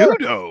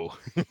 Macanudo.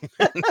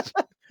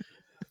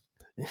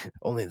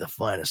 Only the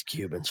finest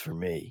Cubans for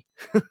me.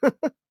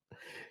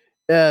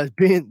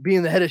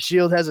 Being the head of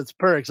Shield has its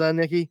perks, huh,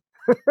 Nikki?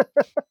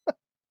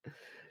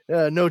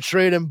 No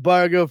trade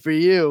embargo for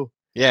you.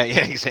 Yeah,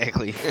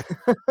 exactly.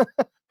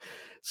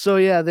 So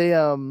yeah, they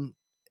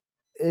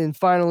and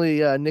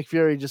finally Nick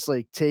Fury just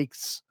like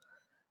takes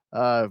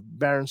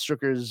Baron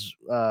Strucker's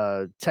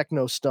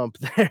techno stump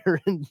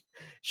there and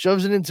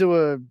shoves it into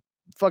a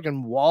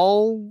fucking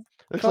wall.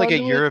 Looks like a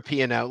conduit.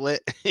 European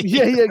outlet.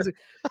 Yeah. Exactly.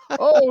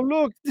 Oh,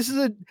 look, this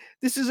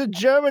is a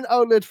German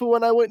outlet for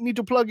when I need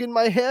to plug in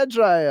my hair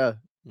dryer.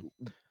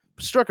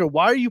 Strucker,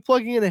 why are you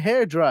plugging in a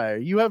hair dryer?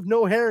 You have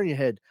no hair in your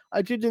head.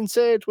 I didn't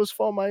say it was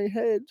for my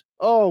head.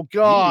 Oh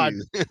God,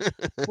 Ew.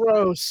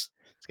 gross.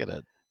 It's got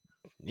a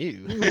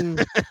you.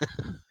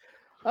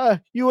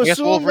 You I guess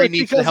assume Wolverine that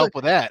needs the because help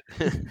with that.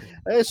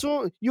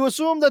 you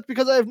assume that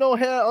because I have no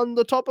hair on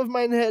the top of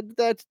my head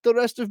that the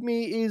rest of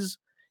me is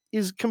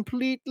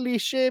completely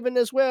shaven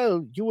as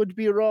well. You would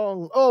be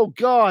wrong. Oh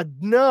God,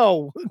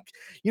 no.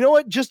 You know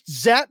what? Just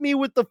zap me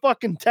with the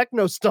fucking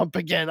techno stump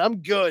again. I'm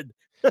good.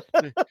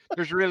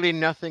 There's really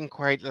nothing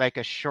quite like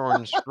a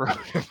shorn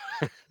scrotum.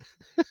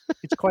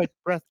 It's quite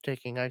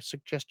breathtaking. I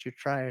suggest you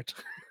try it.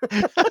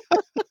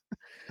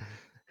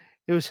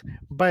 It was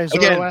by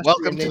Again, Zoroastrian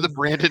welcome to the name.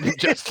 Brandon and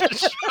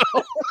Justice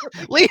show.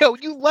 Leo,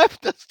 you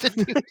left us to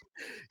do.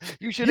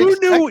 You should You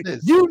expect knew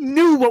this. you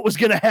knew what was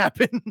gonna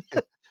happen.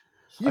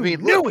 You I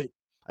mean, knew look, it.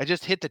 I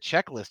just hit the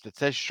checklist. It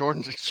says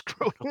shorn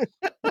scrotum.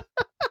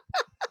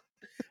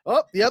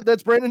 Oh, yep,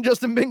 that's Brandon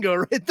Justin Bingo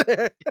right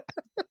there.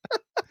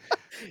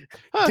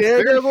 Huh,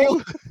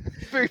 Daredevil,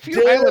 very few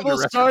Highlander Daredevil,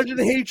 references. Sergeant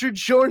Hatred,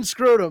 Shorn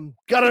Scrotum.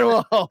 Got it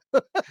all.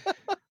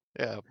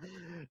 Yeah.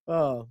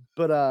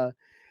 But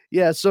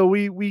yeah, so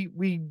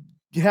we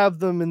have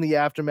them in the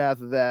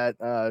aftermath of that.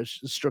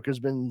 Strucker's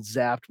been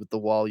zapped with the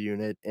wall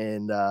unit,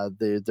 and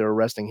they're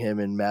arresting him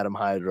and Madam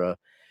Hydra.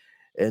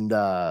 And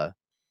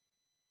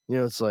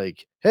it's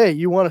like, hey,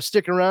 you want to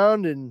stick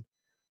around and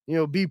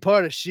be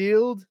part of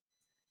Shield?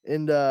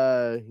 And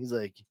he's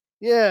like,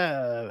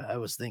 yeah, I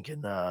was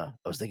thinking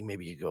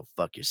maybe you go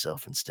fuck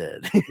yourself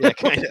instead. Yeah,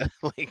 kind of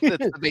like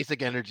that's the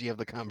basic energy of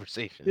the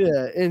conversation.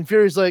 Yeah, and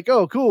Fury's like,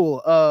 oh,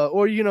 cool.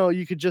 Or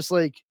you could just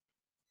like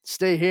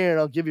stay here and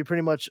I'll give you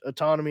pretty much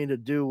autonomy to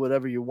do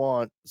whatever you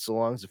want, so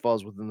long as it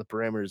falls within the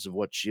parameters of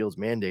what Shield's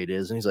mandate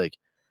is. And he's like,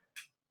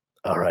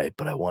 all right,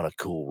 but I want a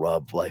cool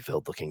Rob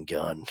Liefeld looking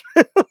gun.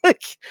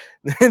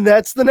 And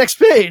that's the next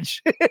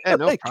page. Yeah,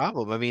 no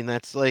problem. I mean,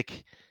 that's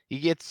like he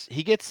gets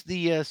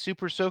the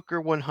Super Soaker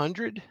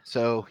 100,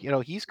 so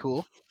he's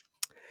cool.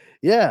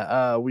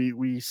 Yeah,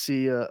 we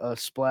see a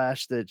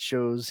splash that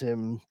shows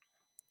him,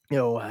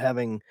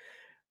 having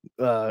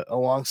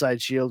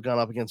alongside Shield gone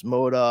up against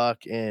MODOK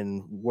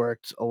and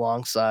worked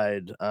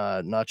alongside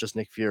not just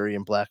Nick Fury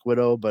and Black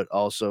Widow, but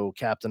also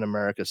Captain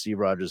America, Steve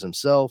Rogers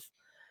himself.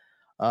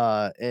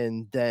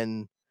 And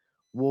then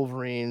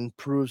Wolverine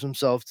proves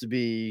himself to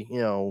be,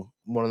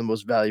 one of the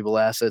most valuable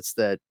assets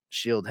that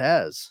Shield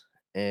has.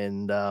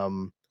 And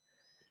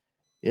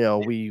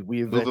we Move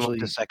him eventually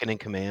up to second in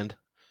command.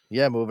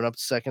 Yeah, moving up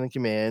to second in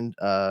command,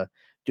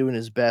 doing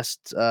his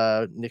best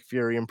Nick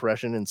Fury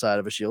impression inside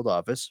of a Shield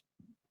office.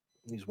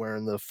 He's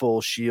wearing the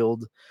full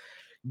Shield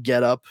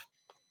getup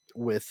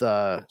with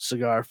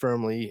cigar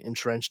firmly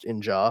entrenched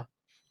in jaw.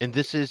 And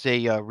this is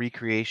a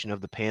recreation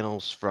of the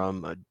panels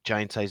from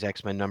Giant Size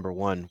X-Men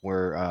 #1,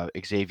 where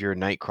Xavier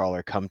and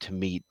Nightcrawler come to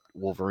meet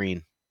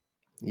Wolverine.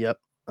 Yep.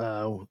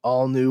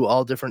 All new,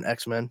 all different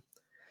X-Men.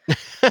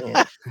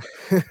 And,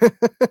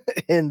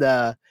 and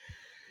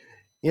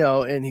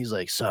and he's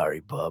like,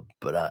 "Sorry, bub,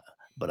 but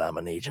I'm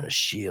an agent of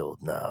Shield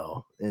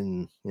now."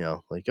 And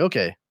like,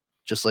 okay,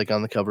 just like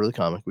on the cover of the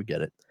comic, we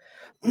get it.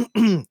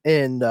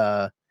 And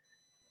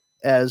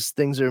as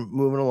things are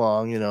moving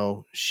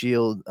along,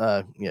 Shield,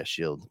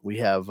 Shield. We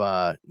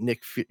have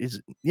Nick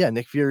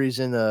Fury's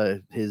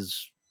in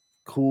his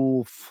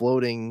cool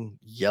floating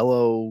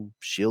yellow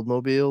Shield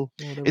mobile.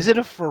 Is it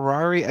a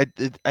Ferrari?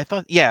 I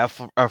thought, yeah,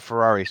 a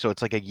Ferrari. So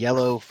it's like a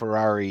yellow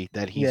Ferrari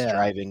that he's Yeah,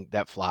 driving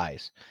that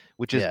flies,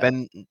 which has yeah,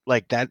 been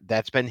like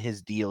that's been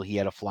his deal. He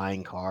had a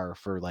flying car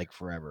for like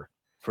forever.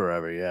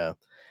 forever, yeah.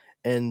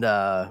 And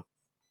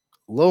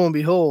lo and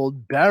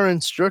behold, Baron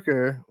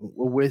Strucker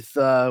with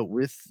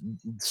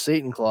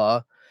Satan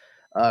Claw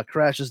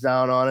crashes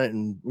down on it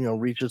and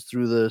reaches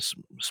through the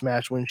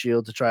smash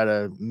windshield to try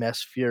to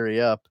mess Fury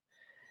up.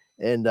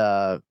 And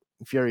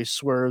Fury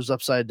swerves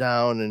upside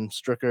down, and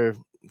Strucker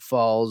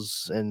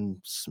falls and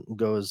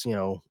goes,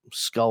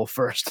 skull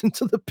first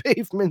into the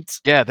pavement.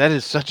 Yeah, that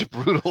is such a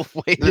brutal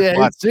way to Yeah,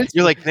 watch. it's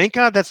You're like, thank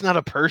God that's not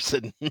a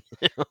person.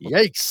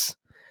 yikes.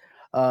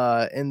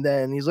 And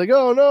then he's like,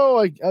 "Oh no,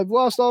 I've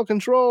lost all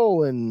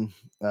control," and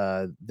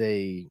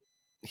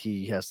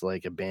he has to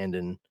like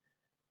abandon.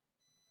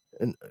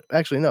 And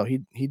actually, no,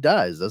 he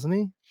dies, doesn't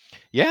he?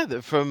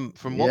 Yeah, from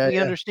what Yeah, we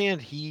yeah,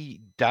 understand,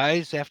 he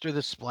dies after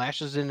the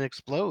splashes and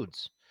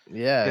explodes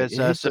yeah. It because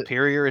hits it.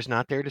 Superior is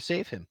not there to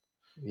save him.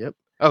 Yep.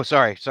 Oh,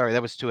 sorry,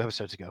 that was 2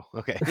 episodes ago.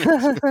 Okay.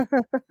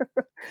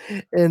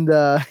 And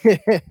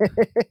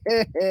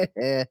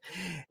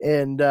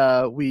and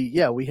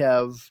we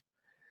have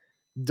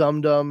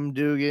Dum Dum,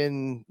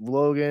 Dugan,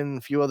 Logan,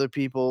 a few other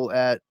people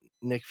at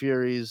Nick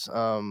Fury's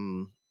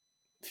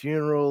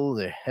funeral,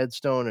 the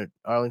headstone at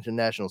Arlington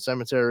National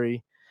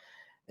Cemetery.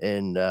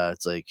 And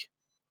it's like,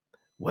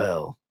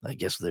 well, I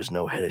guess there's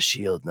no head of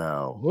Shield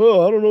now.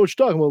 Oh, I don't know what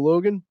you're talking about,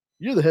 Logan.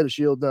 You're the head of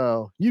Shield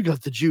now. You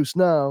got the juice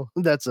now.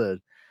 That's a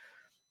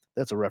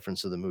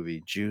reference to the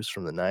movie Juice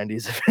from the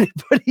 90s. If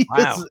anybody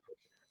Wow. is,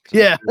 So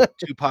yeah.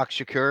 Tupac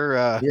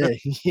Shakur.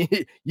 Yeah,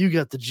 you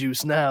got the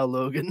juice now,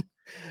 Logan.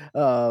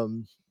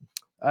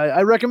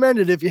 I recommend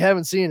it if you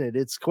haven't seen it.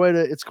 It's quite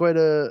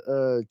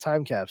a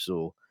time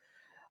capsule.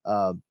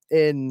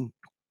 And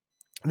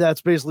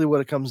that's basically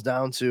what it comes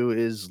down to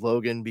is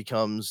Logan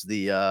becomes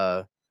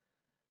the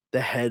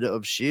head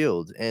of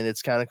Shield, and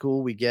it's kind of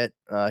cool. We get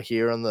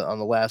here on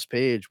the last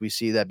page, we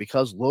see that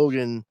because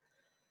Logan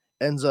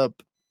ends up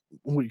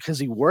because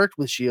he worked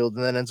with Shield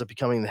and then ends up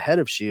becoming the head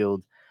of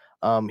Shield.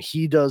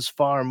 He does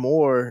far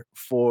more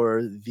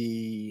for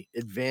the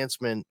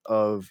advancement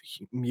of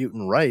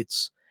mutant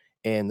rights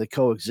and the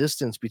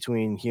coexistence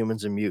between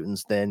humans and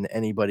mutants than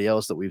anybody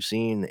else that we've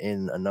seen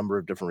in a number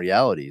of different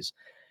realities.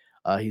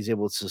 He's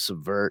able to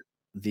subvert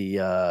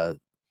the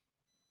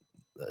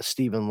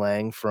Stephen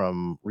Lang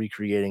from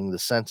recreating the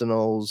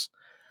Sentinels.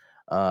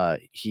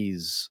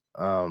 He's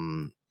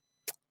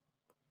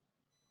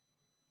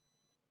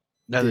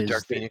No, the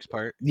Dark Phoenix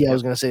part. Yeah, I Yep.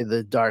 was gonna say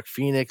the Dark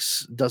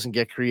Phoenix doesn't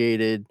get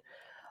created.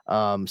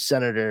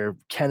 Senator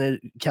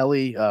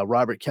Kelly,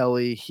 Robert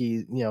Kelly,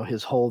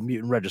 his whole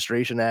Mutant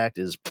Registration Act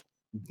is,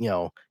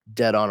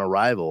 dead on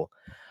arrival.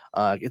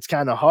 It's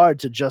kind of hard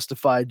to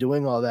justify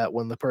doing all that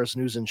when the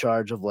person who's in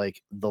charge of like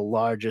the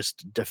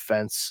largest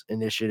defense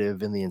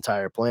initiative in the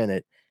entire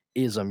planet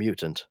is a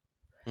mutant.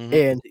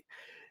 Mhm. And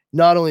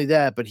not only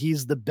that, but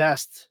he's the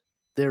best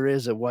there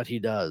is at what he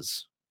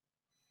does.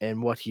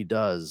 And what he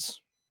does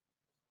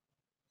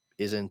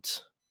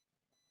isn't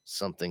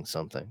something.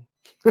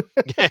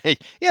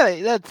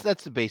 Yeah,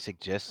 that's the basic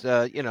gist.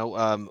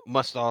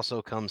 Must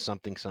also come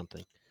something.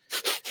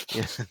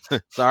 Yeah.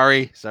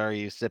 sorry,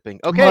 you sipping.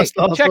 Okay, Must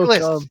also checklist.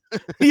 come.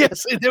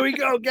 Yes, there we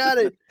go. Got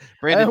it. I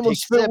Brandon, take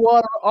almost a spit sip.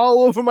 water all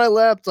over my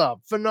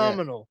laptop.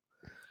 Phenomenal.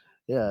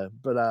 Yeah,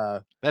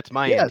 but That's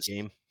my yeah, end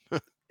game.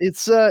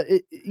 it's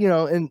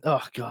and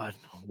oh god,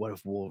 what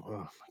if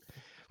Wolverine?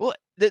 Well,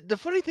 the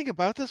funny thing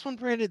about this one,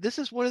 Brandon, this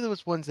is one of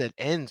those ones that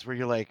ends where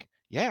you're like,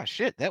 yeah,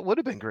 shit, that would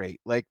have been great.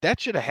 Like that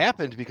should have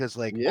happened because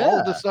like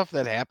all the Yeah, stuff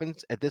that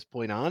happens at this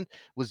point on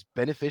was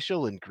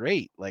beneficial and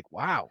great. Like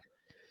wow.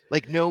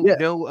 Like yeah,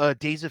 no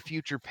Days of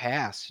Future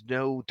Past,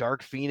 no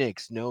Dark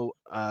Phoenix, no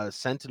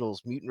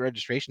Sentinels, Mutant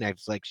Registration Act.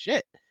 It's like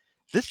shit.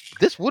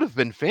 This would have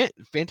been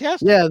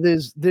fantastic. yeah.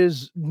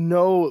 There's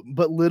no,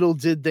 but little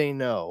did they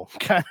know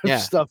kind of Yeah.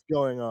 stuff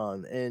going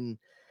on, and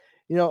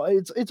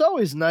it's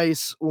always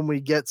nice when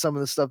we get some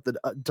of the stuff that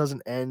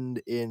doesn't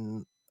end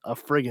in a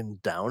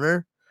friggin'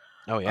 downer.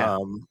 Oh yeah.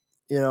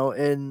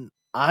 And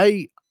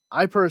I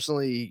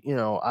personally,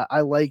 I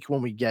like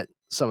when we get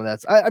some of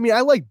that. I mean, I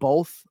like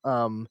both.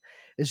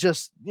 It's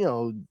just,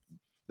 That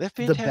the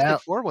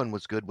Fantastic Four one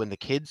was good when the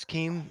kids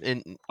came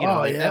and oh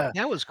like yeah.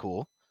 that was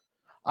cool.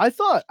 I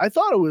thought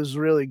it was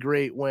really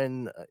great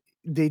when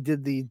they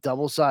did the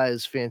double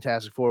size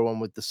Fantastic Four one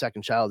with the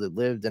second child that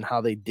lived, and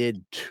how they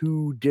did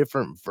 2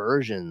 different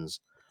versions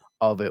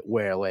of it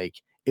where, like,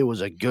 it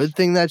was a good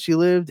thing that she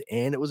lived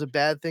and it was a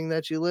bad thing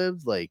that she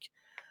lived. Like,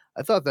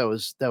 I thought that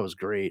was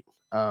great.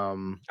 I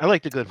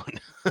like the good one.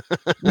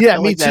 Yeah, I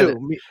me like that.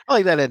 too. I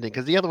like that ending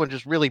because the other one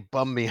just really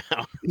bummed me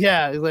out.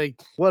 Yeah,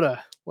 like, what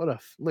a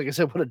like I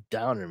said, what a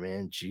downer,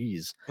 man.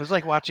 Jeez. It was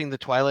like watching The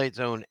Twilight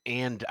Zone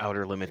and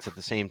Outer Limits at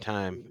the same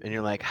time, and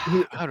you're like,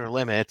 Ye Outer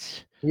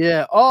Limits.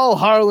 Yeah, all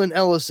Harlan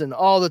Ellison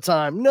all the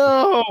time.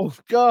 No,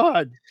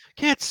 God,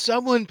 Can't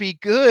someone be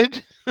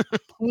good?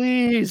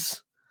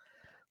 please.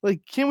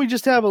 Like, can't we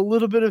just have a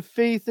little bit of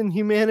faith in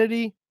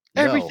humanity?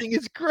 No. Everything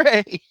is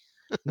gray.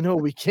 No,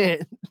 we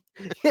can't.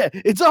 Yeah,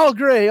 it's all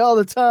gray all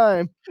the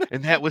time.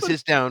 And that was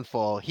his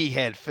downfall. He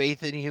had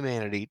faith in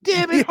humanity.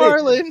 Damn it, Yeah.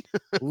 Harlan.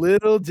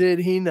 Little did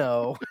he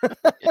know.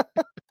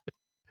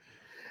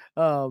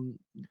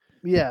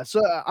 Yeah,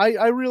 so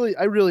I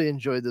really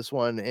enjoyed this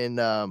one, and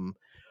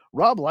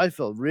Rob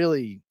Liefeld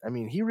really, I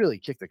mean, he really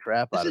kicked the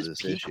crap This out of is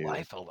this peak issue.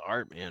 Liefeld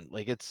art, man.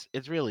 Like it's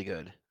really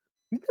good.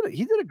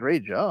 He did a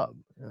great job.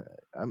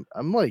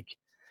 I'm like,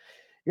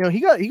 he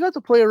got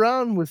to play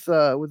around with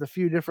a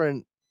few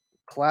different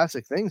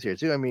classic things here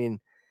too. I mean,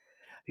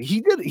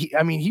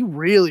 I mean, he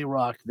really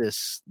rocked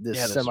this Yeah,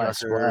 the semi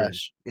Strucker and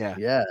splash. yeah.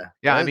 Yeah.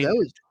 Yeah, I That mean,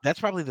 was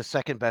that's probably the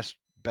second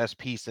best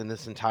piece in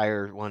this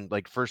entire one.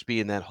 Like first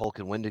being that Hulk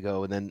and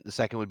Wendigo, and then the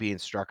second would be in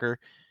Strucker.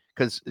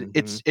 Because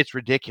mhm. it's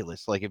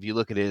ridiculous. Like if you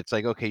look at it, it's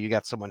like, okay, you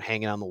got someone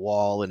hanging on the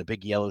wall in a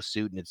big yellow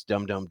suit and it's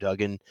Dum Dum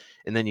Duggan,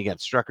 and then you got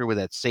Strucker with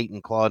that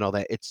Satan claw and all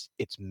that. It's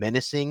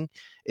menacing.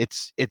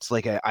 It's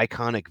like an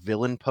iconic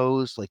villain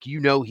pose. Like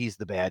he's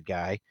the bad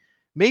guy.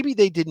 Maybe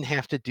they didn't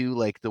have to do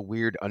like the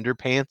weird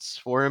underpants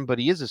for him, but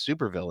he is a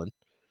supervillain.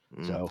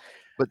 Mm. So,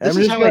 but I'm this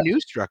is just how I gonna knew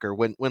Strucker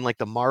when like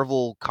the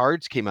Marvel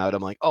cards came out.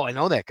 I'm like, oh, I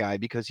know that guy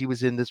because he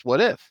was in this What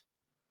If.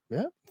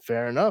 Yeah,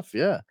 fair enough,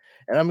 yeah.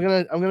 And I'm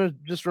gonna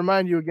just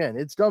remind you again,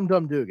 it's Dum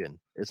Dum Dugan.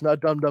 It's not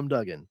Dum Dum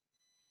Duggan.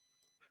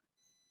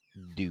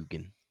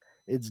 Dugan.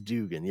 It's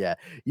Dugan, yeah.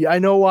 Yeah, I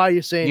know why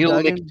you're saying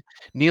Duggan.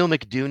 Neil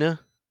McDonough,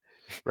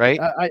 right?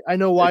 I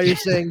know why you're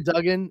saying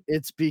Duggan.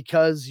 It's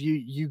because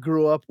you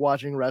grew up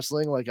watching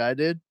wrestling like I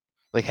did,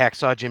 Like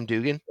Hacksaw Jim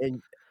Dugan.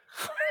 and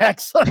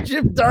Hacksaw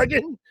Jim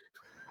Duggan.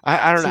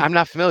 I don't know. See, I'm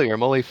not familiar.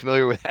 I'm only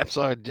familiar with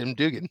Hacksaw Jim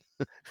Dugan.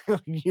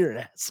 you're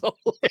an asshole.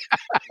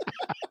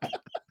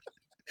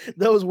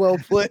 That was well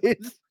played.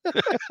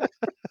 That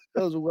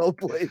was well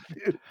played,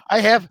 dude. I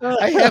have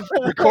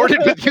recorded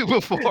with you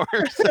before.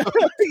 So.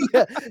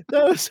 Yeah,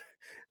 that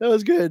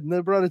was good, and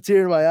that brought a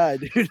tear to my eye,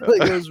 dude.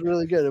 Like, it was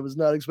really good. I was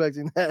not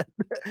expecting that.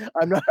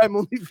 I'm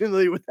only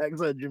familiar with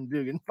Hacksaw Jim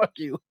Dugan. Fuck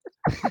you.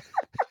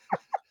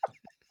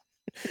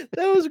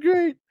 That was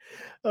great.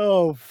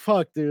 Oh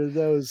fuck, dude.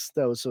 That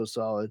was so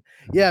solid.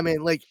 Yeah, man.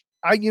 Like,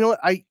 I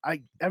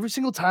every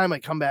single time I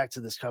come back to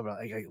this cover,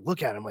 I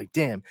look at him like,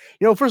 damn.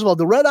 First of all,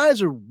 the red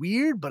eyes are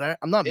weird, but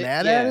I'm not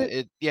mad at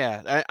it.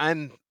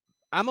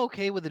 I'm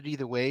okay with it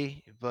either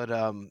way. But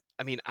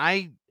I mean,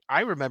 I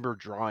remember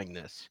drawing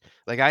this.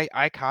 Like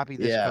I copied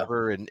this Yeah,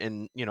 cover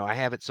and I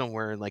have it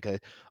somewhere in like a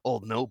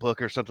old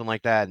notebook or something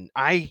like that. And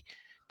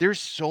there's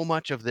so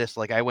much of this.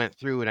 Like I went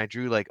through and I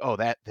drew like, oh,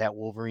 that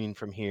Wolverine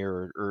from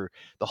here, or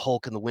the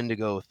Hulk and the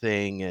Wendigo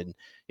thing, and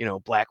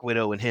Black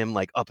Widow and him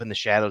like up in the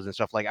shadows and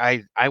stuff. Like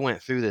I went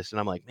through this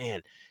and I'm like,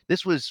 man,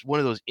 this was one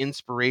of those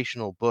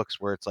inspirational books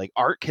where it's like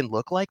art can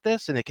look like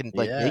this and it can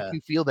like make yeah.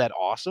 you feel that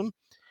awesome.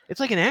 It's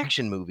like an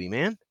action movie,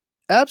 man.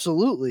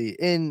 Absolutely.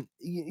 And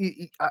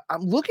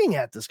I'm looking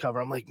at this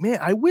cover. I'm like, man,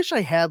 I wish I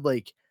had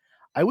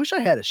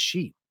a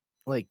sheet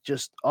like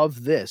just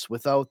of this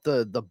without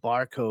the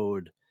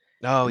barcode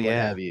Oh and what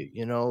yeah. have you.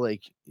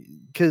 Like,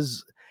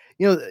 because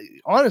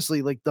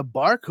honestly, like the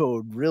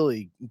barcode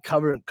really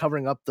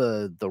covering up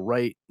the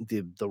right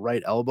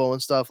elbow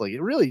and stuff. Like,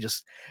 it really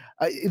just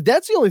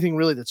that's the only thing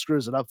really that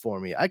screws it up for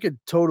me. I could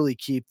totally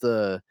keep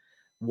the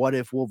what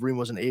if Wolverine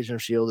was an agent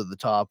of Shield at the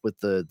top with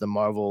the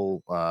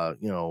Marvel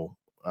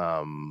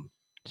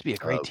It'd be a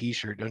great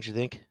T-shirt, don't you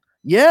think?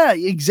 yeah,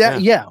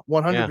 exactly. Yeah.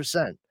 Yeah, Yeah.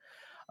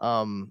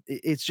 100%.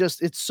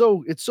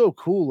 It's so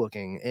cool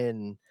looking,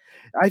 and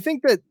I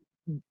think that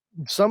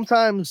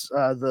sometimes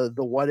the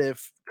what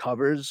if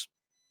covers,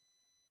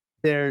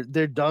 they're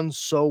done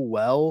so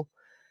well.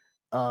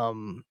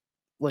 Um,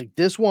 like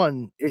this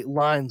one, it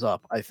lines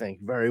up, I think,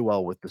 very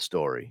well with the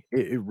story.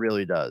 It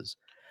really does.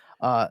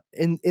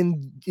 And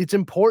it's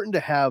important to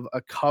have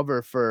a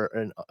cover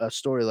for a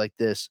story like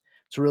this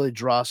to really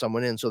draw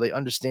someone in, so they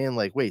understand,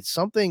 like, wait,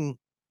 something,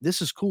 this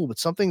is cool, but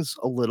something's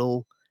a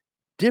little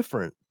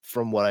different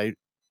from what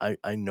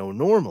I know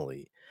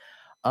normally.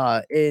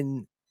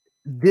 And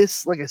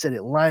this, like I said,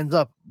 it lines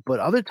up, but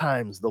other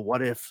times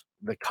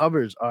the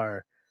covers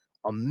are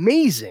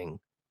amazing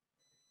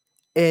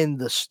and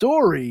the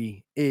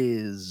story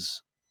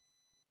is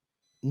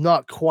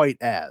not quite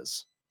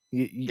as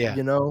Yeah.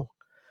 you know.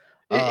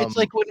 It's Um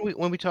like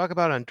when we talk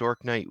about on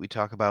Dork Night, we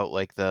talk about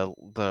like the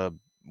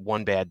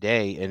one bad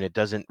day and it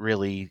doesn't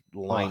really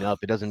line up.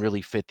 It doesn't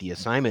really fit the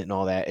assignment and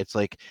all that. It's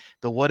like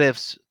the what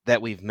ifs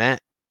that we've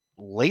met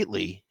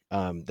lately,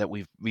 that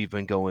we've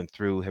been going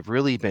through have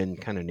really been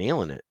kind of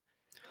nailing it.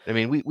 I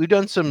mean, we've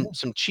done some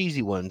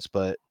cheesy ones,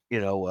 but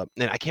and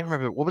I can't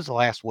remember what was the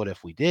last what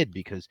if we did,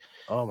 because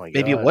Oh my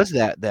maybe it god. was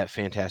that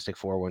Fantastic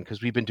Four one,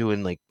 because we've been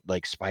doing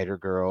like Spider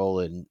Girl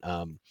and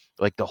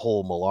like the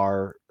whole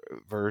Millar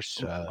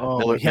verse, Oh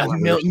Miller yeah,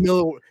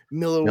 Millerverse,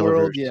 Miller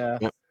World. Millerverse. Yeah,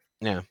 Yep.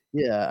 Yeah.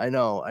 yeah. I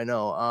know.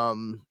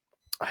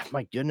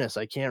 My goodness,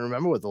 I can't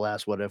remember what the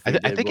last what if we I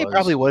did think it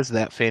probably was. was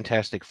that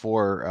Fantastic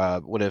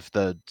Four. What if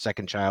the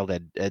second child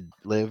had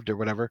lived or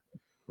whatever?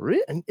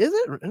 Is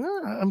it?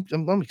 No, I'm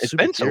It's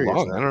super been so curious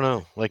long. I now. don't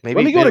know. Like Let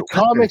me go maybe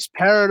to listeners,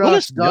 let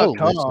us know,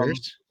 comixparadox.com.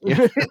 listeners.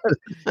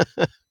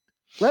 Yeah.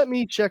 Let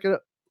me check it out.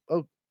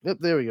 Oh, yep,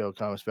 there we go.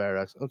 Comics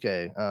Paradox.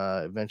 Okay.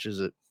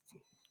 Adventures at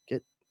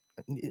get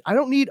I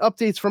don't need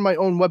updates from my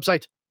own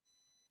website.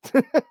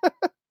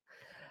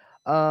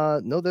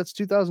 No, that's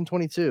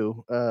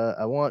 2022.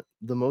 I want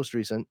the most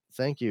recent.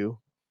 Thank you.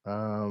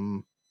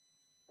 The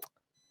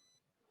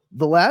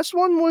last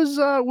one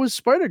was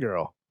Spider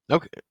Girl.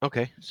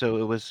 Okay. So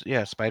it was,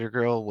 yeah, Spider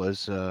Girl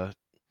was Yeah,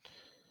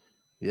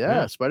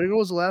 yeah. Spider Girl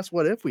was the last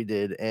what if we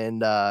did,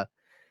 and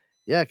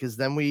yeah, because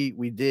then we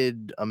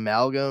did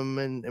Amalgam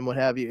and what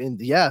have you, and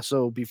yeah,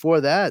 so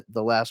before that,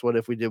 the last what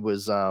if we did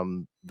was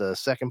the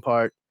second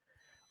part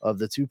of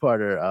the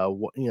two-parter.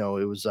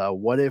 It was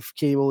what if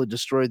Cable had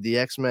destroyed the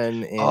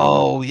X-Men,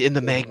 Oh, in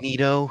the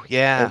Magneto. and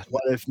Yeah.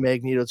 what if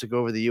Magneto took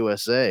over the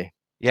USA?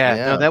 Yeah,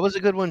 no, Yeah, that was a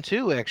good one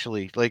too,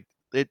 actually. Like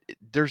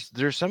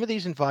there's some of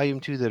these in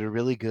volume 2 that are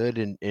really good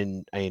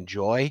and I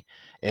enjoy.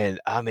 And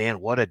man,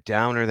 what a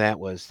downer that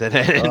was that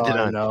it oh, ended I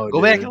on. know,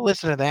 Go back dude. and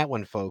listen to that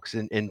one, folks,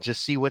 and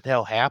just see what the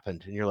hell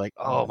happened. And you're like,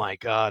 oh my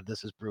God,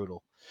 this is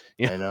brutal.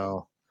 Yeah. I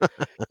know.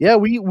 Yeah,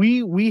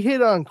 we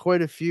hit on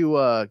quite a few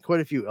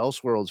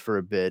Elseworlds for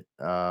a bit.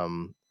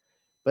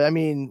 But I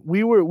mean,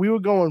 we were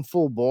going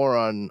full bore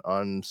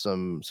on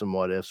some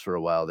what ifs for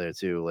a while there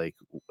too. Like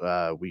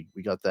we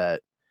got that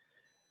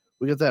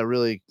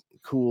really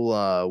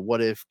cool what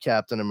if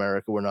Captain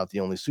America were not the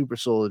only super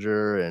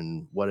soldier,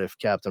 and what if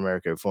Captain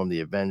America had formed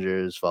the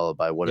Avengers, followed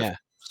by what if Yeah.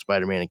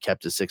 Spider-Man had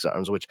kept his six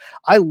arms, which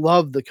I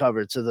love the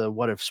cover to the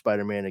what if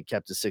Spider-Man had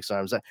kept his six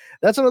arms.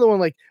 That's another one.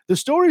 Like the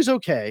story's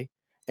okay,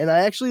 and I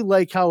actually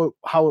like how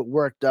it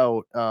worked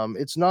out.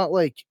 It's not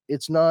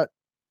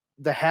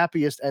the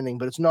happiest ending,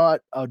 but it's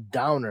not a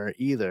downer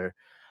either,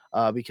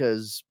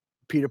 because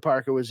Peter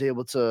Parker was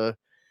able to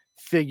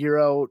figure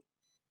out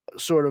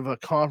sort of a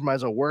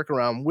compromise, a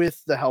workaround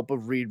with the help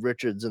of Reed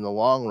Richards in the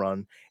long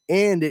run,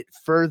 and it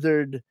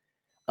furthered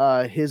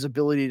his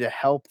ability to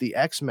help the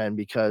X-Men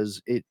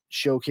because it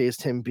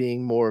showcased him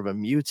being more of a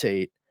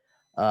mutate,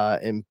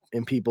 and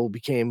people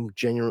became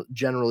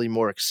generally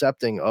more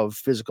accepting of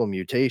physical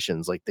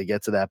mutations. Like they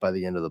get to that by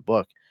the end of the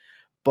book,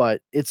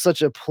 but it's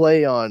such a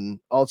play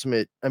on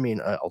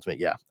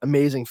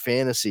Amazing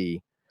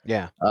Fantasy.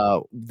 Yeah.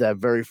 That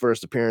very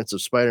first appearance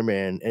of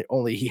Spider-Man,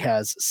 only he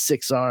has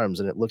six arms,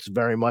 and it looks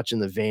very much in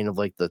the vein of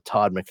like the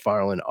Todd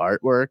McFarlane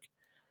artwork.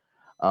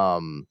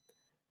 Um,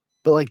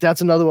 but like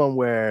that's another one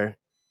where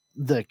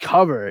the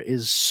cover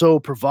is so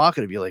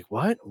provocative. You're like,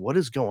 what? What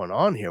is going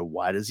on here?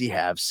 Why does he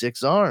have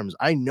six arms?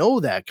 I know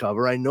that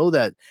cover. I know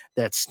that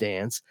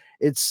stance.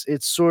 It's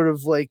sort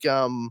of like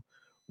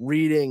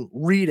reading,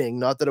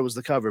 not that it was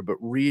the cover, but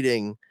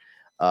reading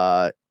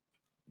uh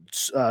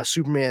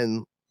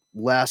Superman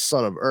Last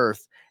Son of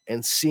Earth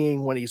and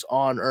seeing when he's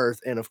on Earth,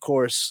 and of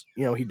course,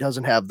 he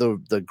doesn't have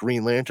the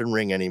Green Lantern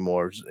ring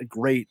anymore. It's a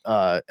great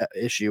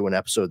issue and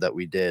episode that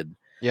we did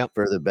Yep.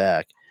 further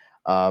back.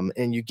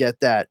 And you get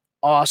that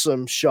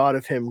awesome shot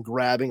of him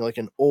grabbing like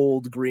an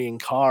old green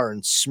car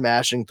and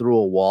smashing through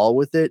a wall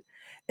with it.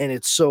 And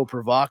it's so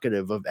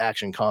provocative of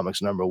Action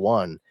Comics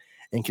 #1.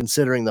 And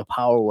considering the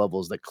power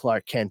levels that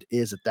Clark Kent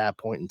is at that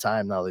point in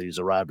time, now that he's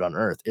arrived on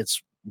Earth,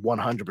 it's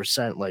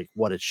 100% like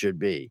what it should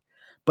be.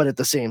 But at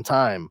the same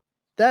time,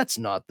 that's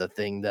not the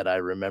thing that I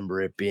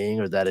remember it being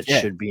or that it Yeah.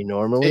 should be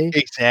normally.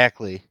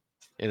 Exactly.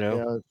 You You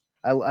know.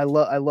 know, I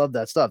love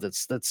that stuff.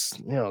 That's that's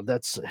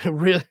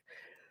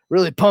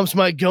really pumps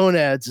my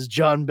gonads, as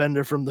John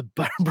Bender from the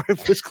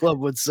Breakfast Club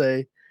would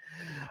say.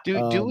 Do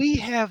Um, we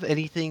have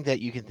anything that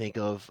you can think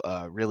of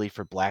really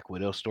for Black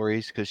Widow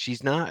stories? Because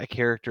she's not a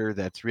character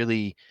that's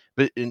really,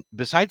 but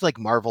besides like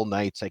Marvel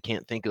Knights, I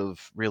can't think of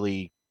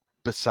really,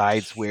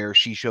 besides where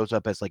she shows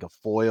up as like a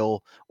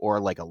foil or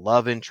like a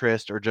love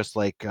interest or just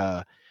like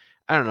I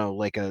don't know,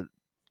 like a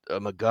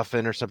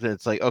MacGuffin or something.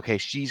 It's like, okay,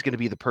 she's going to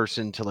be the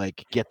person to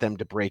like get them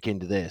to break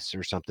into this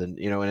or something,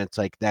 and it's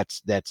like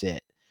that's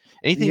it.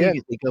 Anything you yeah,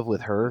 can think of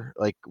with her,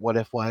 like what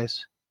if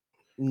wise?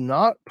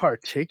 not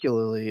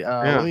particularly.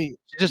 Yeah, Let me.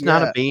 she's just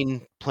not a Yeah.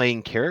 main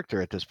playing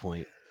character at this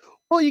point.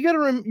 Well, you gotta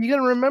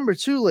remember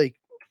too. Like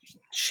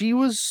she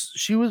was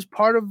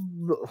part of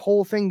the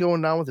whole thing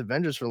going down with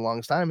Avengers for the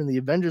longest time, and the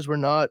Avengers were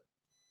not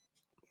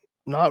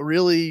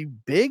really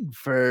big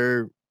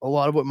for a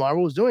lot of what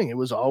Marvel was doing. It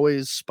was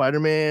always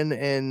Spider-Man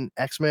and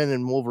X-Men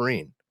and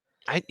Wolverine.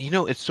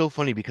 It's so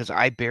funny because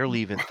I barely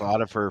even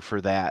thought of her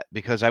for that,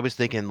 because I was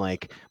thinking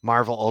like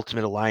Marvel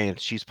Ultimate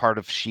Alliance, she's part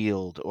of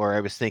Shield, or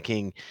I was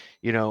thinking,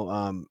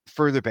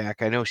 further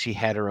back, I know she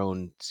had her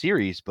own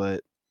series,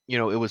 but it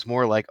was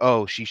more like,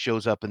 oh, she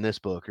shows up in this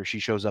book or she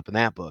shows up in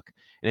that book,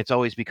 and it's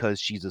always because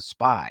she's a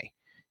spy,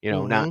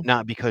 Mhm.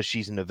 not because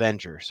she's an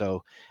Avenger.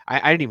 So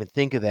I didn't even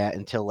think of that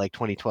until like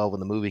 2012 when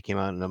the movie came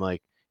out, and I'm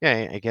like,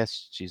 yeah, I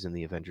guess she's in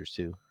the Avengers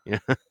too.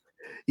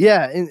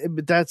 Yeah,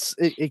 but that's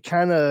it.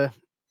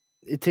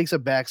 It takes a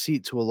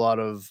backseat to a lot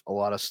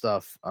of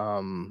stuff.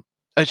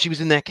 She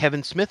was in that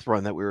Kevin Smith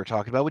run that we were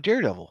talking about with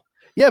Daredevil.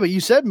 Yeah, but you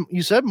said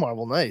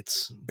Marvel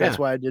Knights. That's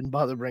Yeah, why I didn't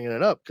bother bringing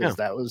it up, yeah. because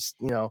that was,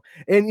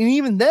 and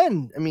even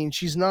then, I mean,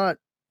 she's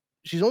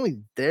only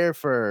there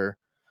for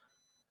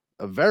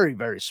a very,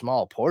 very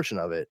small portion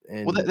of it,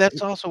 Well, and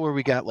that's also where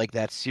we got like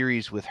that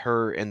series with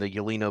her and the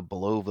Yelena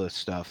Belova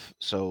stuff.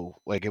 So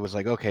like it was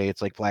like, okay,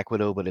 it's like Black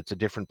Widow, but it's a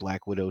different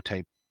Black Widow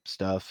type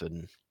stuff,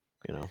 and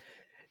you know.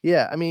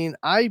 yeah, I mean,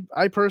 I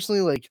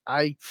personally, like,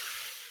 I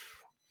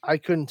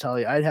couldn't tell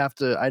you. I'd have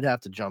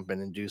to jump in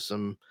and do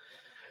some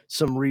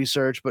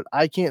research, but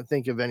I can't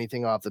think of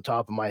anything off the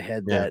top of my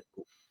head Yeah.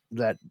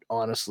 that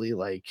honestly,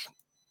 like,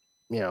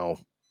 you know,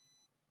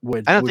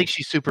 would I don't would think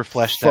she's super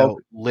fleshed folk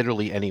out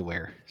literally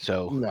anywhere.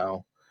 So,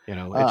 no.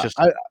 it's just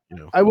I you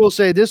know. I will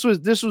say this was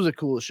a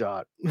cool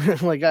shot.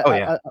 Like, Oh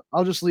yeah.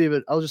 I'll just leave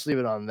it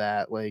on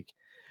that. Like,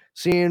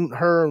 seeing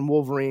her and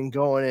Wolverine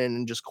going in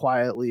and just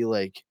quietly,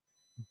 like,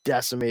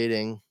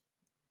 decimating,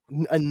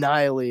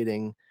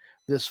 annihilating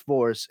this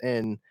force,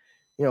 and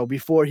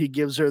before he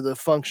gives her the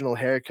functional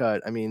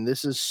haircut. I mean,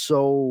 this is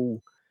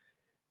so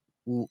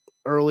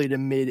early to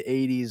mid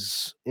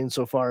 80s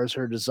insofar as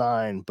her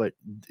design, but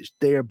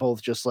they are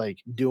both just like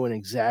doing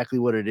exactly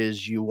what it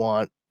is you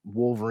want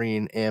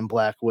Wolverine and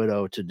Black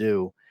Widow to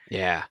do.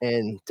 Yeah.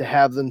 And to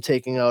have them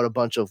taking out a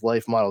bunch of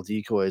life model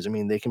decoys, I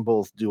mean, they can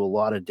both do a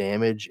lot of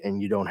damage,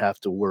 and you don't have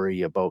to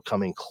worry about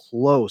coming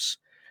close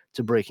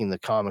to breaking the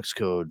comics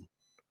code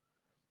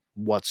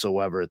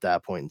whatsoever at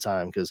that point in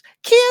time, because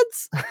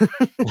kids.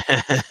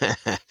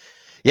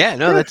 Yeah,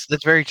 no, that's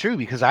very true,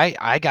 because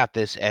I got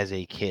this as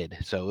a kid,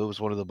 so it was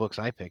one of the books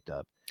I picked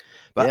up.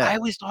 But I Yeah.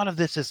 always thought of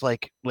this as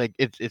like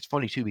it's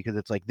funny too, because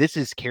it's like this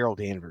is Carol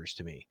Danvers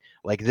to me.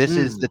 Like this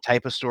is Mm. the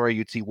type of story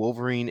you'd see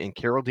Wolverine and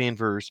Carol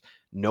Danvers,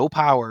 no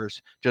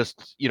powers,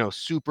 just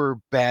super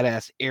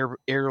badass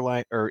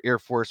airline or Air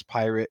Force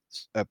pilot.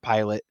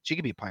 She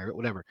could be a pirate,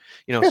 whatever.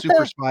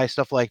 Super spy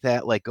stuff like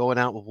that. Like going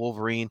out with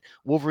Wolverine.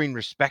 Wolverine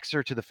respects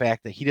her to the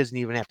fact that he doesn't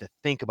even have to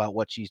think about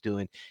what she's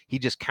doing. He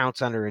just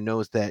counts on her and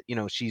knows that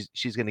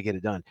she's going to get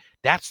it done.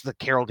 That's the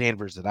Carol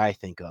Danvers that I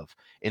think of.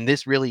 And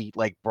this really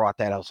like brought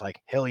that. I was like,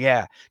 hell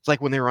yeah. It's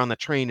like when they were on the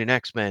train in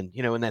X-Men,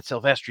 in that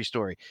Silvestri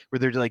story where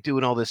they're like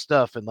doing all this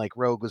stuff, and like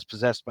Rogue was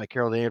possessed by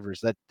Carol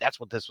Danvers. That's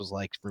what this was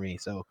like for me.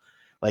 So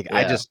like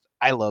Yeah.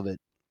 I love it.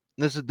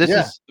 This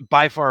Yeah. is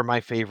by far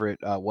my favorite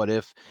what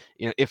if,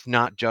 if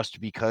not just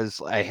because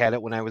I had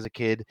it when I was a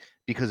kid,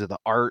 because of the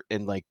art,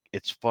 and like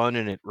it's fun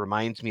and it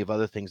reminds me of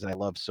other things that I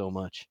love so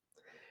much.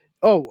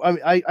 Oh, I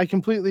mean, I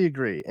completely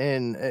agree.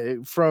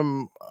 And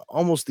from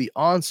almost the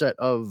onset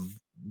of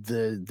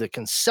the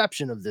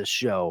conception of this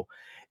show,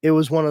 it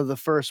was one of the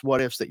first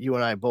what ifs that you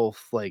and I both,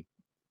 like,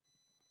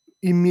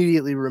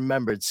 immediately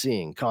remembered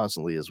seeing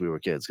constantly as we were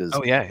kids. Because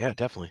Oh yeah, yeah,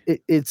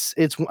 definitely. it's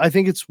I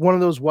think it's one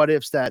of those what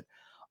ifs that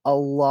a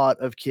lot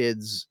of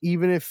kids,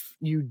 even if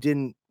you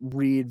didn't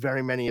read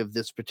very many of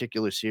this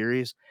particular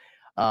series,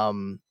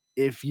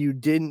 if you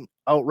didn't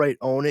outright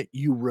own it,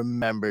 you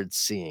remembered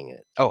seeing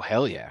it. Oh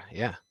hell yeah,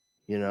 yeah.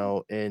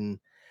 And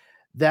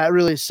that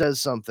really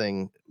says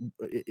something.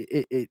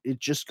 It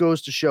just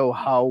goes to show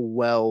how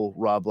well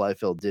Rob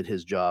Liefeld did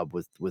his job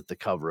with the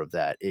cover of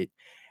that.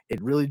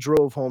 It really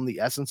drove home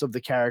the essence of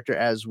the character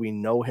as we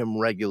know him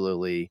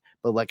regularly,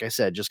 but like I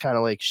said, just kind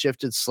of like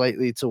shifted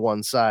slightly to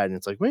one side, and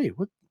it's like, wait,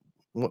 what?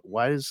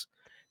 Why is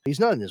he's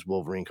not in his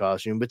Wolverine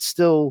costume, but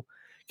still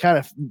kind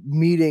of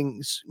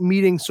meeting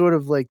sort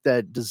of like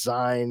that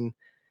design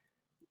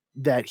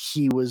that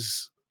he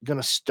was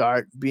gonna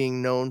start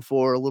being known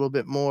for a little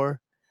bit more,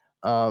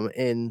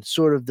 and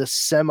sort of the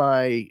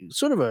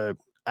sort of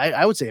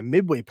I would say a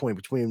midway point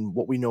between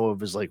what we know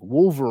of as like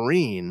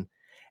Wolverine,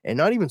 and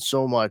not even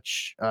so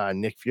much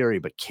Nick Fury,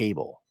 but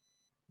Cable.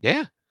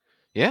 Yeah.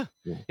 Yeah.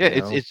 You Yeah,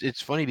 it's know? it's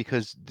it's funny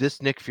because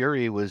this Nick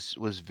Fury was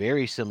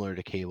very similar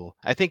to Cable.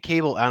 I think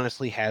Cable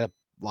honestly had a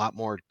lot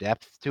more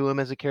depth to him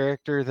as a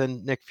character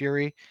than Nick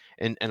Fury,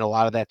 and a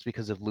lot of that's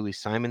because of Louis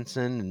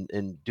Simonson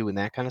and doing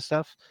that kind of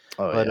stuff.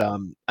 Oh But yeah.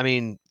 I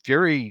mean,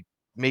 Fury,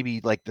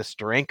 maybe like the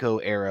Steranko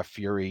era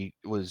Fury,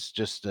 was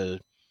just a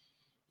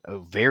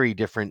very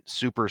different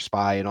super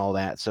spy and all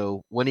that.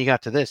 So when he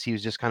got to this, he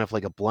was just kind of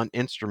like a blunt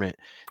instrument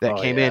that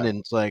Oh came in yeah. and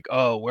it's like,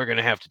 oh, we're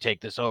gonna have to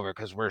take this over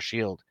because we're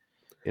Shield,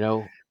 you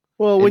know.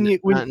 Well, And when you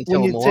not when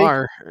until you take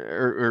Millar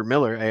or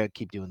Miller, I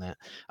keep doing that.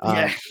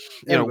 yeah,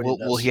 everybody Will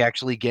does. he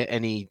actually get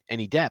any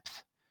depth?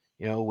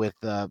 With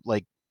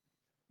like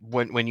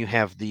when you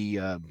have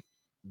the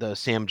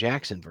Sam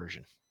Jackson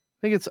version.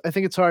 I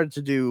think it's hard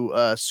to do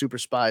super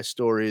spy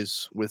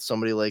stories with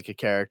somebody like a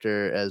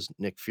character as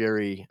Nick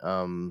Fury.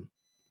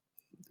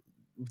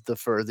 The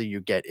further you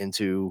get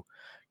into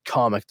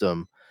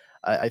comicdom,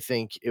 I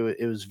think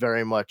it was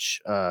very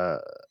much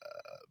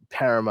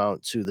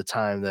paramount to the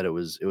time that it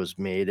was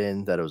made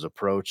in, that it was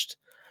approached.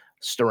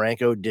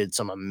 Steranko did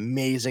some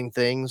amazing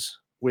things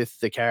with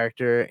the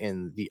character,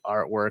 and the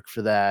artwork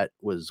for that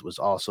was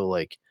also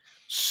like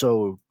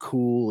so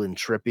cool and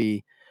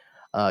trippy.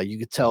 You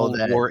could tell Cold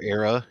that. War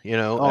era, I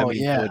Oh mean,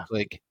 so yeah, it's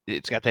like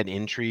it's got that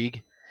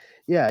intrigue.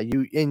 yeah.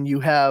 You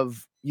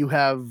have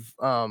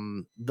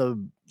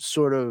the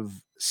sort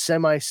of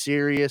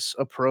semi-serious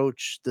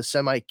approach, the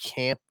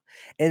semi-camp,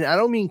 and I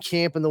don't mean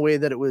camp in the way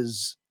that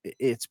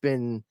it's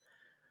been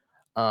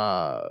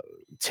uh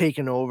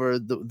taken over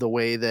the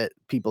way that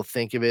people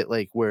think of it,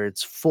 like where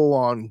it's full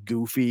on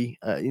goofy,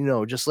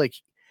 just like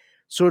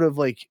sort of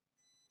like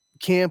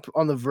camp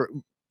on the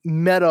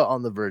meta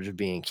on the verge of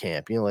being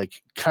camp,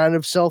 like kind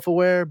of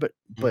self-aware, Mhm.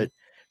 but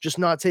just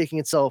not taking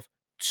itself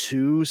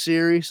too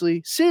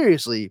seriously,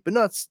 but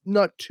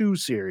not too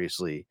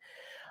seriously.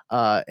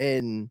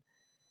 And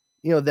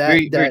that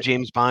Very, very that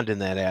James Bond in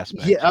that yeah,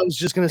 aspect. I was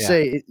just gonna Yeah.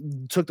 say it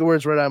took the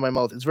words right out of my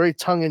mouth. It's very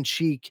tongue in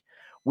cheek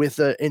with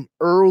an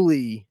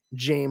early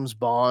James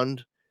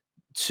Bond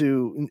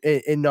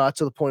and not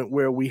to the point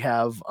where we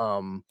have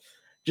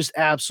just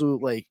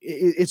absolute like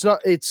it's not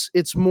it's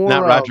Not more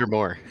Roger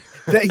Moore.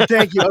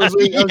 thank you. I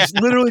Yeah. was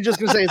literally just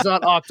gonna say it's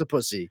not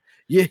Octopussy.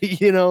 Yeah,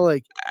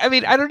 like I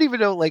mean, I don't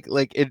even know, like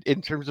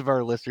in terms of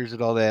our listeners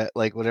and all that,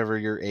 like whatever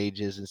your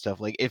age is and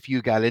stuff. Like, if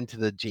you got into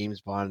the James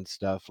Bond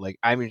stuff, like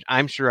I mean,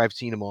 I'm sure I've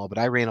seen them all, but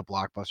I ran a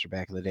Blockbuster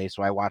back in the day,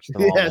 so I watched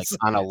them all like yes,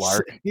 on a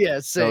lark. yeah,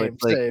 So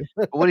it's same, like, same.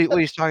 what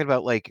he's talking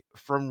about, like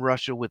From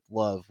Russia with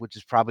Love, which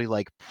is probably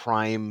like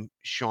prime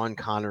Sean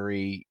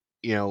Connery,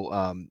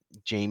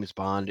 James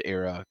Bond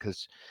era,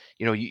 because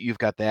you've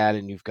got that,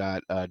 and you've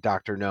got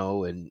Doctor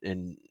No,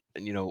 and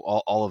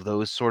all of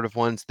those sort of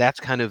ones. That's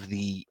kind of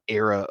the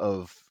era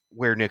of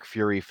where Nick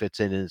Fury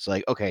fits in, and it's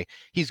like, okay,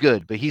 he's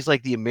good, but he's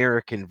like the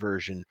American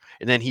version,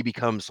 and then he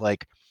becomes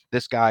like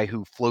this guy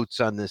who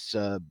floats on this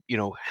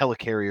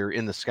helicarrier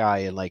in the sky,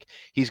 and like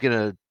he's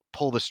gonna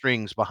pull the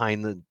strings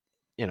behind the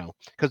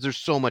because there's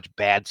so much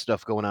bad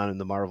stuff going on in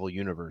the Marvel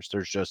universe.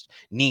 There's just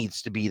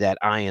needs to be that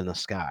eye in the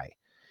sky.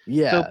 So,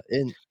 Yeah,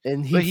 and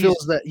but he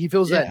fills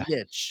that yeah,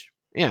 niche.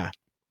 yeah.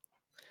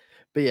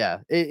 But yeah,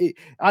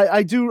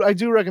 I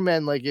do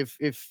recommend, like, if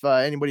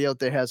anybody out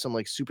there has some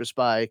like super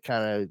spy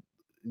kind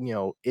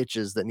of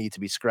itches that need to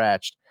be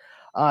scratched,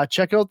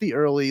 check out the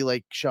early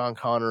like Sean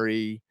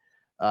Connery,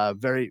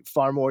 very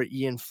far more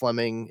Ian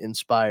Fleming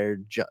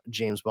inspired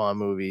James Bond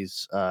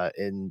movies,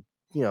 and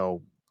you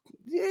know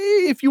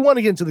if you want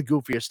to get into the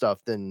goofier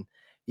stuff, then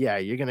yeah,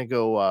 you're gonna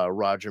go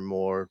Roger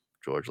Moore,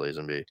 George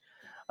Lazenby,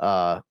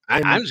 I'm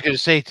and just gonna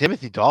say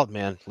Timothy Dalton,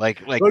 man.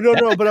 Like oh, no,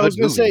 that's no, a but I good was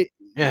gonna movie. say,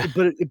 Yeah.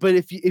 but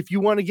if you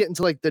wanna get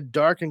into, like, the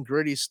dark and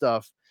gritty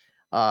stuff,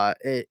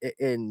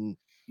 and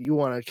you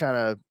wanna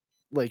kinda,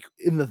 like,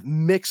 in the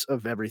mix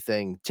of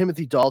everything,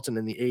 Timothy Dalton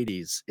in the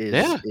 '80s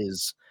Yeah.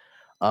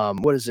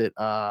 what is it?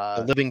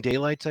 The Living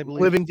Daylights, I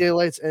believe. Living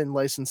Daylights and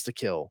License to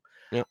Kill.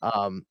 Yeah.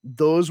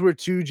 Those were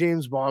 2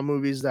 James Bond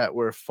movies that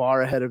were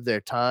far ahead of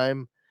their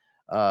time.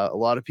 A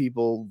lot of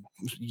people,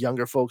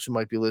 younger folks who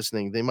might be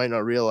listening, they might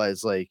not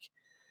realize, like,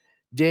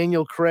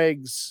 Daniel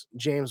Craig's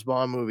James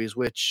Bond movies,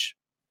 which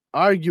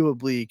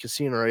arguably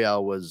Casino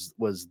Royale was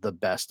the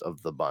best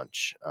of the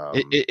bunch.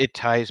 It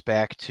ties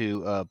back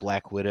to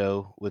Black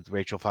Widow with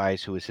Rachel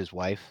Weisz, who is his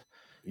wife.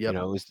 Yep.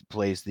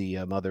 Plays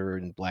the mother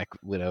in Black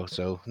Widow.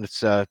 So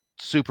it's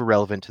super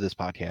relevant to this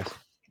podcast.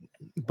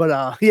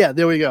 But yeah,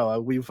 there we go.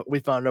 We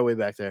found our way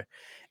back there.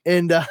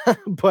 And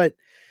but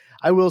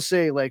I will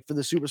say, like, for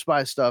the super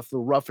spy stuff, the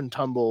rough and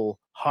tumble,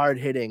 hard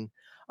hitting,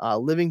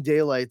 Living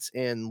Daylights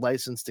and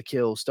License to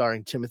Kill,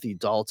 starring Timothy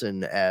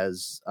Dalton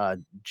as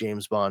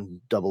James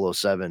Bond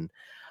 007.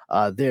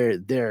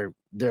 They're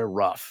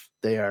rough.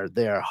 They are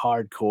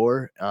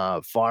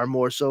hardcore, far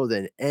more so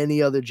than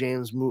any other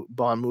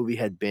Bond movie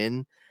had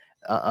been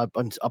up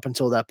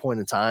until that point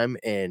in time,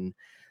 and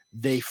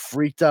they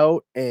freaked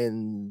out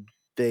and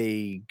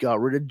they got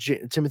rid of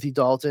Timothy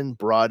Dalton,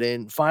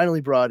 finally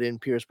brought in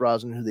Pierce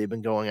Brosnan, who they've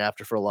been going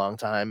after for a long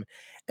time,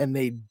 and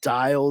they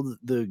dialed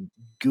the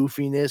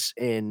goofiness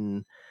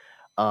and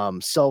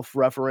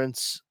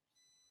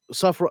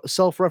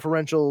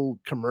self-referential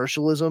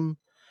commercialism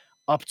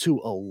up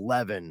to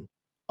 11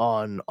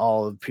 on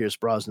all of Pierce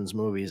Brosnan's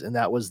movies, and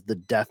that was the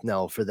death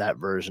knell for that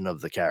version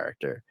of the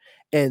character.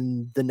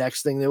 And the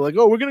next thing, they were like,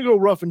 "Oh, we're gonna go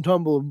rough and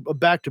tumble, a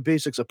back to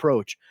basics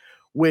approach,"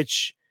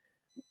 which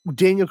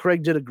Daniel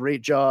Craig did a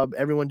great job.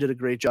 Everyone did a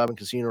great job in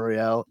Casino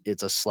Royale.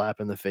 It's a slap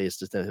in the face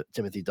to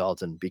Timothy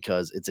Dalton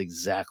because it's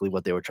exactly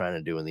what they were trying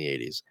to do in the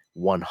 80s.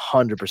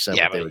 100%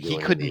 Yeah, what they but were he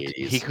doing in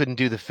the couldn't 80s.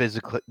 do the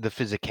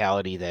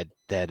physicality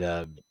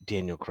that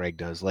Daniel Craig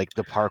does, like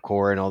the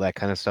parkour and all that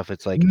kind of stuff.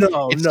 It's like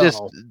it's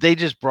just No. they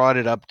just brought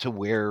it up to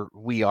where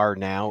we are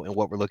now and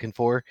what we're looking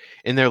for,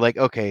 and they're like,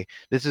 okay,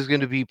 this is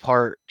going to be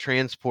part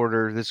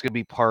transporter, this is going to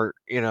be part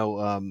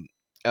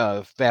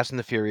Fast and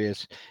the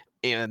Furious,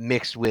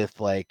 mixed with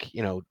like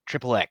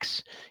Triple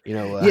X,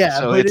 Yeah,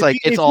 so but it's like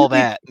it's all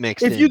that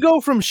mixed if you in.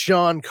 go from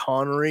Sean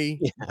Connery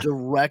Yeah.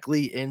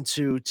 directly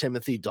into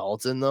Timothy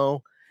Dalton,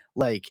 though,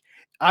 like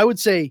I would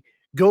say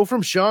go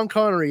from Sean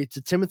Connery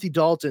to Timothy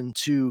Dalton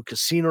to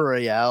Casino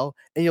Royale,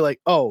 and you're like,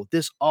 oh,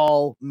 this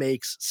all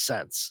makes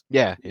sense.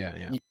 Yeah.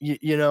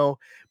 You know,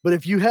 but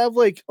if you have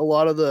like a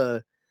lot of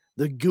the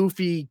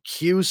goofy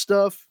Q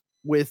stuff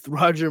with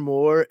Roger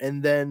Moore,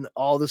 and then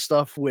all the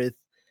stuff with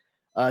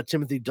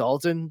Timothy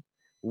Dalton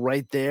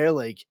right there,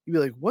 like you'd be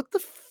like, what the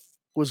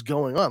was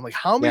going on? Like,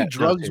 how many Yeah, no,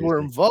 drugs were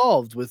seriously.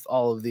 involved with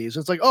all of these?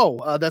 It's like,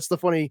 oh, that's the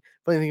funny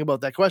thing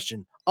about that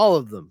question. All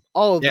of them,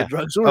 all of the Yeah.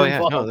 drugs Oh were yeah.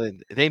 No,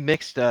 involved. they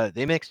mixed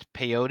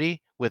peyote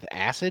with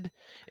acid,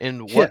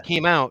 and Yeah, what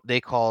came out they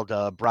called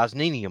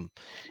brosninium,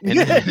 and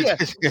yeah, then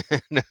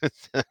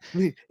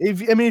yeah.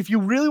 If you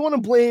really want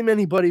to blame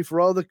anybody for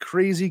all the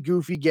crazy,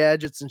 goofy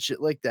gadgets and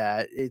shit like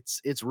that,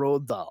 it's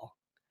Roald Dahl,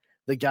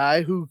 the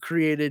guy who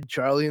created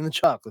Charlie and the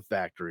Chocolate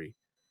Factory,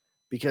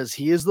 because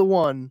he is the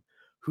one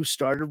who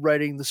started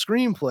writing the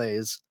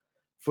screenplays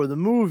for the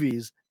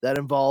movies that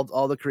involved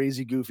all the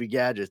crazy, goofy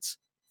gadgets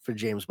for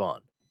James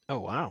Bond. oh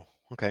wow,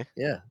 okay.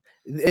 Yeah,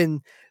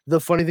 and the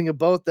funny thing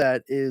about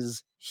that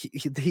is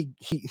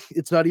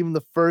it's not even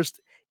the first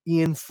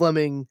Ian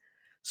Fleming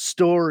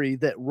story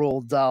that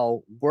Roald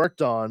Dahl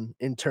worked on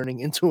in turning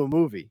into a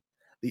movie.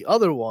 The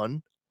other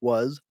one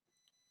was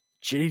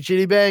Chitty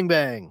Chitty Bang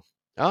Bang.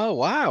 Oh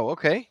wow,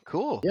 okay,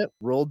 cool. Yep,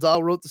 Roald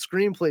Dahl wrote the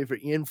screenplay for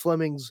Ian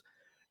Fleming's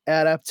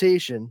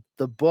adaptation,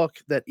 the book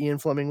that Ian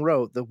Fleming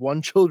wrote, the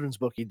one children's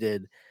book he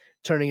did,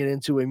 turning it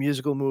into a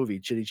musical movie,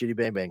 Chitty Chitty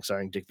Bang Bang,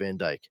 starring Dick Van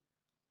Dyke.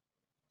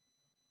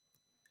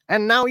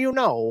 And now you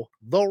know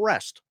the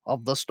rest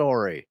of the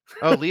story.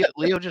 Oh,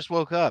 Leo just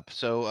woke up,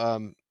 so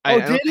Oh,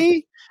 did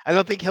he? I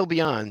don't think he'll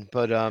be on,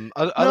 but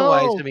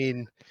otherwise, I No.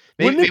 mean,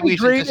 Wouldn't maybe it be we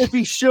should great just if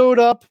he showed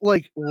up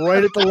like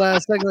right at the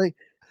last second, like,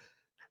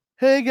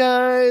 hey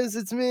guys,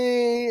 it's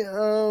me.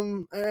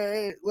 All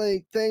right,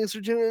 like, thanks for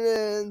tuning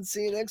in.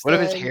 See you next what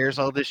if his time. hair's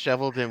all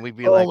disheveled and we'd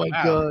be Oh like, my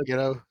wow, god. you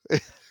know?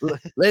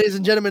 Ladies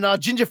and gentlemen, our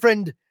ginger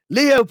friend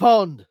Leo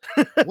Pond.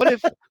 What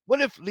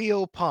if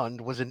Leo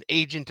Pond was an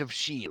agent of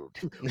Shield?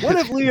 What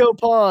if Leo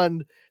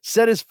Pond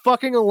set his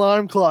fucking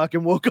alarm clock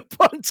and woke up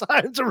on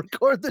time to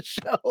record the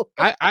show?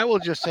 I will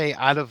just say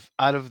out of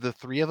the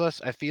three of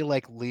us, I feel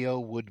like Leo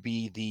would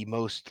be the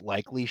most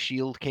likely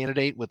Shield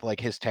candidate with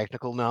like his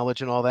technical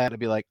knowledge and all that. I'd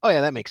be like, oh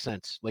yeah, that makes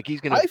sense. Like he's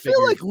gonna I feel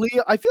figure.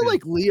 Yeah.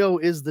 like Leo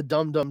is the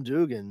Dum Dum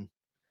Dugan.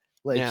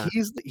 Like Yeah.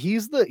 he's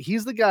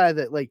the guy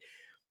that like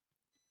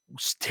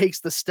takes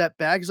the step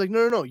back. He's like,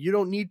 no, you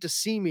don't need to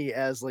see me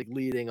as like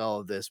leading all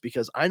of this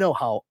because I know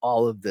how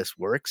all of this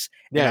works,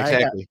 and Yeah,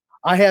 exactly.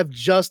 I have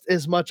just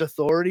as much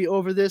authority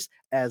over this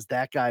as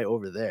that guy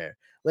over there.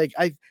 Like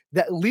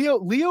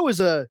Leo is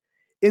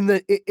in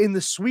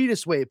the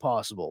sweetest way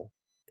possible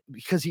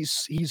because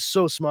he's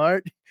so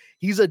smart.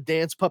 He's a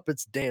dance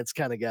puppets dance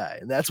kind of guy,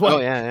 and Oh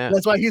yeah.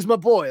 that's why he's my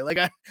boy. Like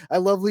I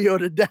love Leo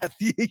to death.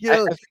 You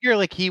know? I figure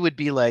like he would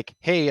be like,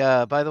 hey,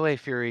 by the way,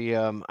 Fury,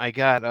 I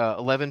got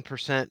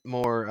 11%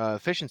 more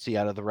efficiency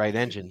out of the right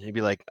engine. He'd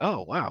be like,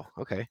 oh wow,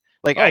 okay.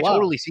 Like Oh I wow.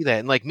 totally see that.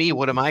 And like me,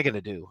 what am I gonna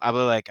do? I'll be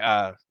like,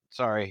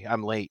 sorry,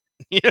 I'm late.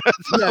 You know,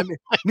 Yeah, I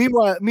mean,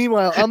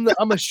 meanwhile,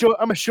 I'm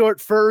a short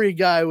furry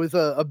guy with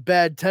a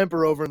bad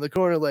temper over in the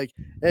corner. Like,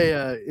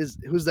 hey,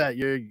 who's that?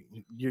 Your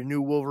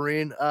new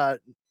Wolverine?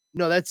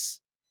 No, that's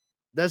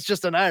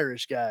just an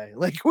Irish guy.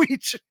 Like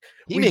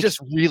he we makes just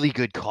really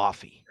good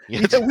coffee.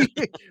 yeah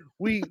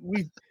we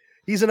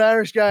he's an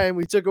Irish guy and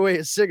we took away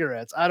his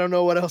cigarettes. I don't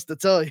know what else to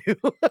tell you.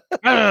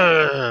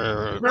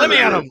 Let me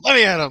at him. Let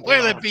me at him.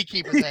 Where that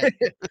beekeeper's at?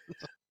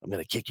 I'm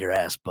gonna kick your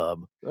ass,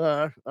 bub.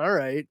 All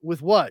right.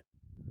 With what?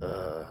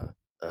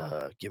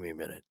 Give me a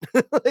minute.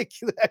 Like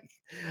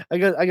I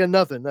got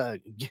nothing.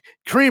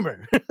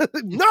 Creamer.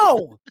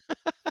 No.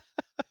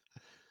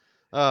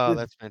 Oh,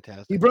 that's He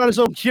fantastic. brought his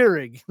own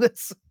Keurig.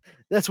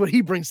 That's what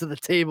he brings to the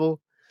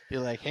table. You're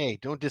like, hey,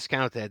 don't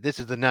discount that. This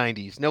is the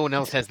 90s. No one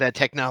else has that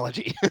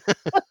technology.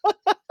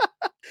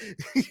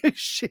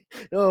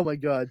 Oh my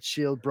God,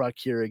 Shield brought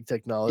Keurig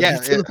technology Yeah,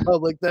 to the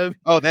public.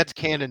 Oh, that's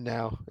canon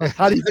now.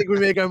 How do you think we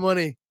make our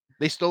money?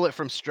 They stole it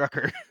from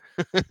Strucker.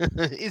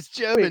 It's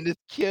German.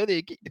 It's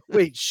Keurig.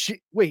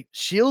 Wait,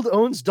 Shield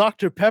owns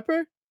Dr.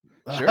 Pepper?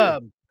 Sure.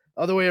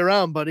 Other way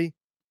around, buddy.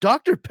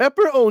 Dr.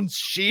 Pepper owns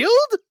Shield?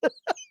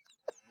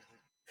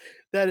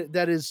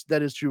 That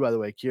is true, by the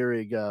way.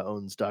 Keurig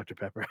owns Dr.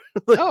 Pepper.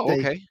 Like, Oh,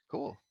 okay.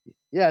 Cool.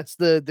 yeah, it's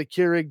the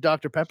Keurig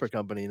Dr. Pepper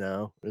company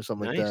now, or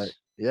something like that. Nice.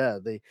 Yeah,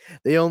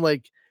 they own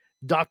like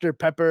Dr.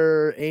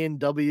 Pepper,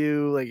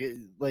 A&W, like Do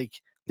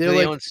they're they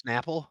like own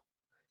Snapple?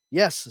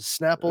 yes,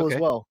 Snapple as Okay.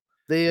 well.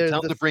 They Well, are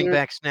tell them the to bring third.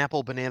 back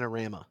Snapple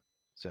Bananarama.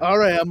 So, All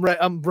right,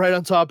 I'm right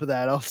on top of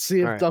that. I'll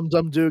see all if right. Dum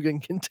Dum Dugan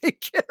can take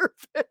care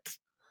of it.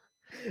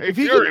 Hey, If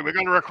he Fury, can, we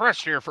got a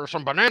request here for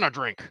some banana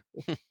drink.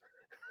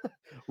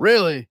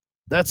 really,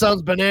 that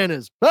sounds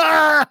bananas.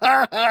 What's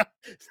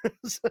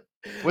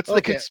the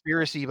Okay,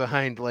 conspiracy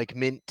behind like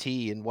mint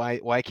tea, and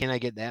why can't I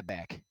get that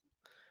back?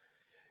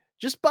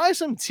 just buy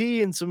some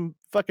tea and some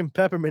fucking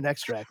peppermint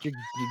extract. You're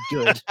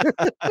good.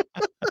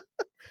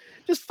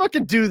 Just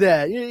fucking do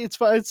that. It's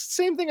fine. It's the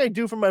same thing I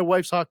do for my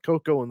wife's hot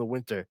cocoa in the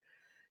winter.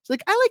 It's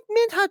like, I like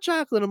mint hot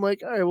chocolate. I'm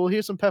like, all right, well,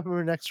 here's some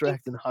peppermint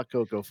extract and hot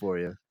cocoa for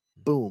you.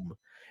 Boom.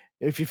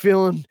 If you're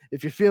feeling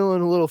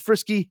a little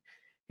frisky,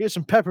 here's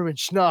some peppermint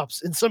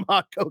schnapps and some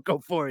hot cocoa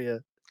for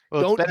you.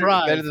 Well, it's Don't better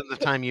drive. than the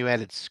time you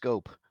added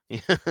scope.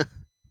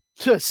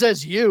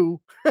 Says you.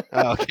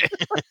 Oh, okay.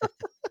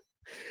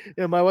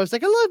 Yeah, my wife's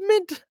like, I love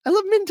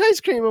mint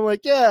ice cream. I'm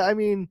like, yeah, I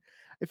mean,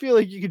 I feel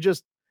like you could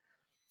just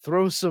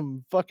throw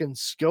some fucking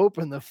scope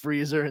in the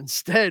freezer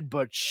instead,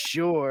 but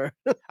sure.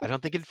 I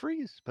don't think it'd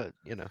freeze, but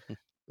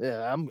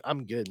Yeah,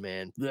 I'm good,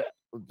 man. Blech.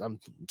 I'm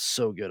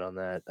so good on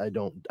that. I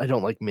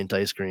don't like mint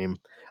ice cream.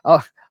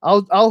 I'll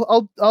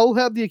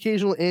have the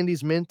occasional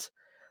Andy's mint,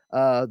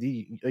 a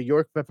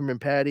York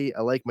peppermint patty.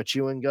 I like my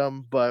chewing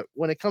gum, but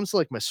when it comes to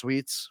like my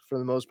sweets, for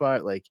the most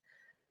part, like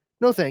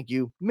no, thank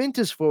you. Mint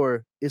is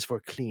for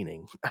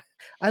cleaning.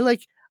 I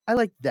like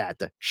that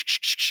the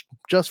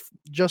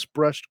just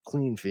brushed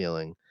clean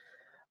feeling.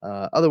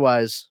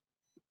 Otherwise,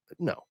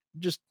 no,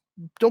 just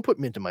don't put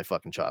mint in my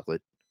fucking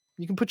chocolate.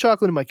 You can put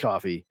chocolate in my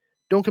coffee.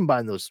 Don't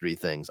combine those three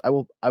things. I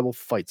will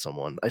fight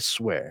someone. I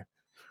swear.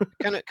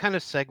 kind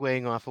of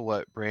segueing off of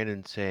what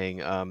Brandon's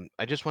saying.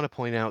 I just want to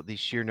point out the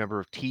sheer number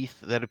of teeth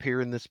that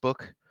appear in this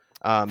book.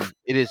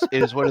 It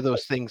is one of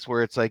those things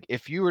where it's like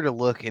if you were to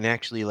look and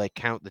actually like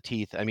count the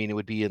teeth, I mean, it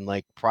would be in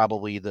like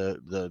probably the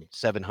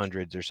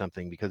 700s or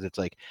something, because it's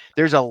like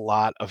there's a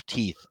lot of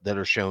teeth that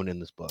are shown in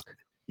this book.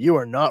 You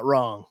are not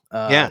wrong.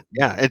 Yeah,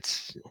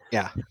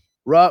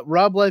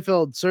 Rob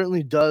Liefeld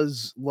certainly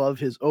does love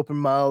his open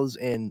mouths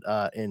and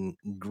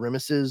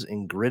grimaces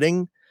and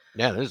gritting.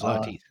 Yeah, there's a lot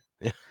of teeth.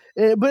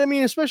 But I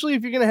mean, especially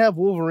if you're gonna have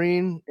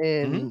Wolverine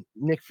and Mhm.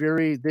 Nick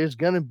Fury, there's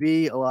gonna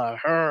be a lot of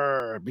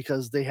her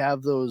because they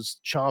have those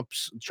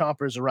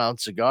chompers around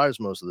cigars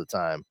most of the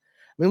time.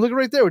 I mean, look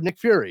right there with Nick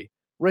Fury,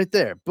 right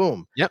there,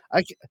 boom. Yep.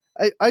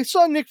 I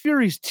saw Nick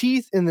Fury's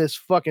teeth in this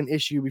fucking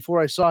issue before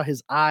I saw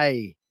his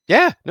eye.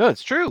 Yeah, no,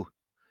 it's true.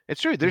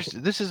 It's true. This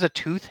is a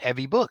tooth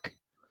heavy book.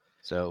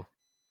 So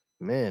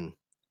Man,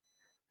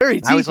 very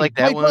I was teethy, like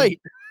that one.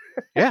 bite.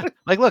 Yeah,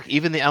 like look,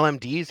 even the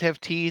LMDs have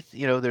teeth.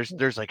 You know,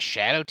 there's like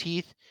shadow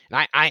teeth,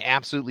 and I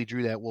absolutely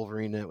drew that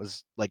Wolverine. That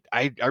was like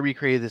I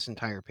recreated this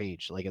entire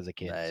page like as a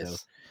kid. Nice. So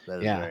That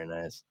is yeah. very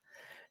nice.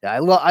 Yeah, I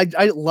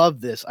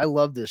love this. I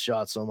love this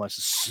shot so much.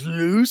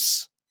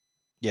 Sluice.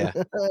 Yeah,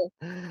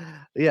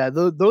 Yeah,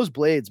 those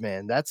blades,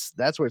 man. That's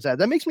where it's at.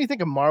 That makes me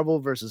think of Marvel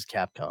versus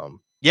Capcom.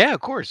 yeah, of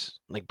course,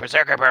 like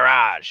Berserker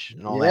Barrage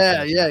and all that. Yeah,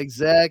 kind of yeah, stuff.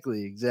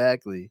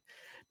 exactly.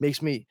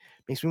 Makes me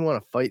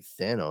want to fight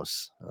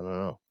Thanos. I don't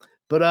know.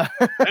 But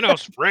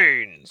Thanos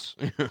brains.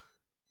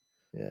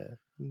 yeah.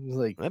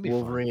 Like That'd be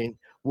fun.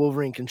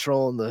 Wolverine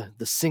controlling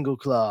the single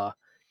claw.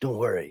 Don't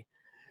worry.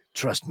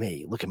 Trust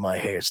me. Look at my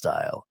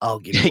hairstyle. I'll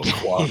give you a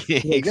quaff.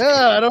 Like,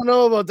 I don't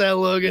know about that,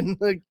 Logan.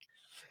 Like,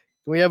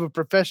 can we have a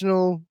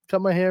professional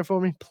cut my hair for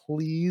me,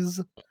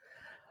 please?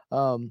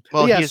 Well,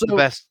 yeah, he's the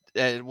best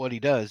at what he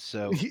does.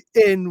 So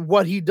and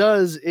what he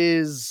does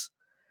is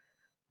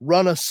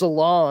run a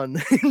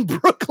salon in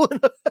Brooklyn.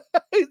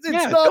 It's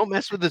yeah, not don't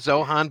mess with the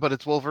Zohan, but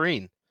it's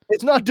Wolverine.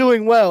 it's not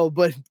doing well,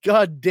 but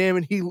god damn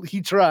it,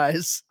 he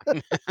tries.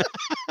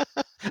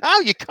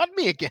 Oh, you cut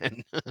me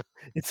again.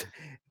 It's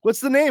what's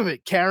the name of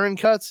it? Karen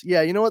Cuts?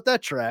 Yeah, you know what?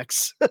 That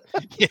tracks.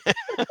 Yeah.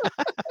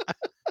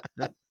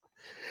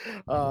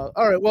 All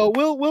right, well,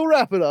 we'll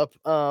wrap it up.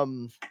 Let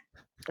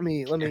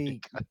me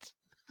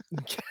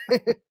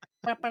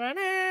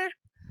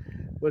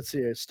what's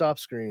here? Stop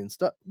screen.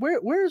 Stop.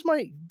 Where's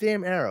my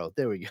damn arrow?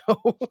 There we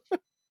go.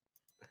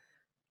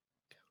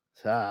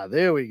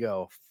 There we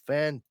go.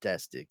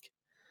 Fantastic.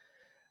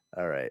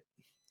 All right.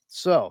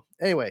 So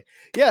anyway,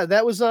 yeah,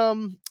 that was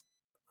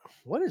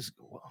what is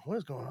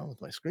going on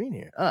with my screen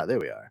here? There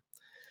we are.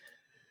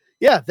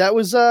 Yeah, that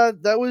was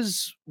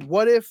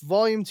What If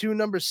Volume 2,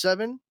 Number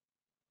 7.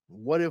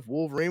 What if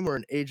Wolverine were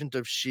an agent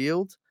of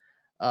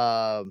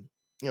S.H.I.E.L.D.?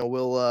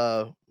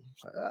 We'll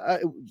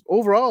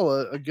overall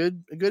a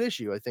good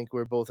issue. I think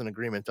we're both in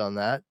agreement on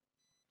that.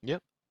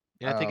 Yep.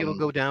 Yeah, I think it'll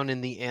go down in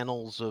the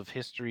annals of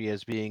history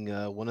as being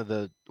one of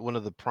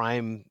the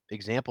prime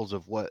examples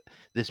of what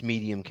this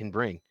medium can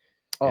bring.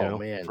 Oh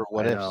man, for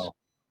what ifs.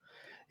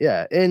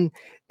 Yeah, and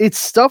it's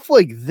stuff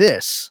like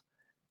this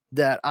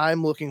that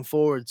I'm looking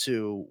forward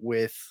to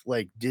with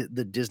like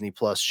the Disney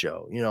Plus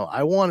show. You know,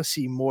 I want to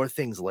see more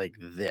things like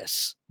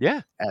this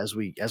Yeah. as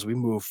we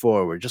move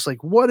forward. Just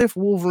like, what if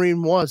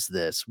Wolverine was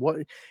this? What,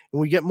 and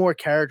we get more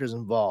characters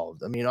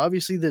involved. I mean,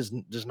 obviously there's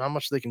not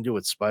much they can do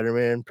with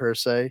Spider-Man per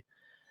se.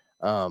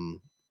 Well,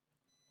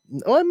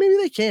 maybe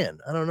they can.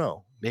 I don't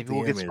know. Maybe The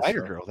we'll get animated Spider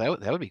stuff. Girl.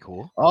 That would be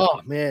cool.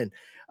 Oh man,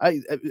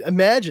 I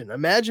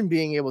imagine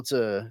being able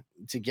to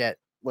get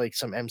like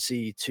some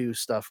MC2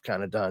 stuff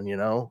kind of done. You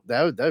know,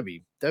 that'd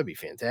be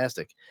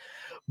fantastic.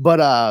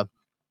 But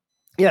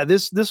yeah,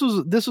 this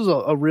was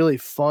a really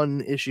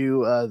fun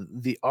issue.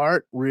 The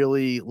art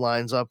really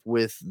lines up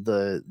with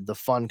the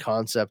fun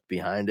concept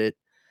behind it.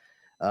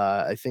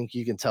 I think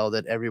you can tell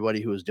that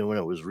everybody who was doing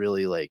it was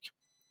really like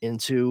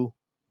into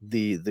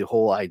the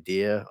whole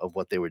idea of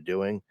what they were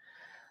doing.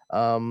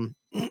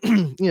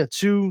 Yeah,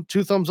 two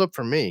thumbs up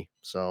for me.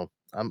 So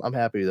I'm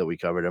happy that we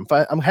covered it.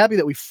 I'm happy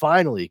that we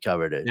finally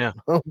covered it. Yeah.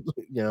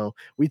 You know,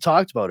 we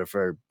talked about it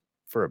for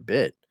a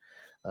bit.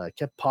 It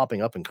kept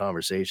popping up in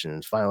conversation,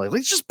 and finally,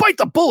 let's just bite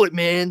the bullet,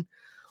 man.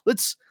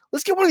 Let's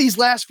get one of these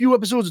last few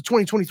episodes of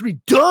 2023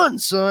 done,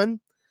 son.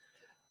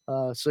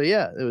 So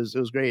yeah, it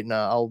was great,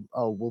 and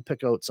we'll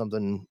pick out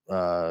something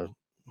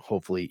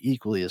hopefully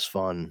equally as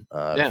fun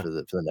Yeah. for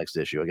the next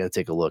issue. I got to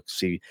take a look,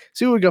 see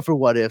what we got for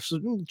what ifs.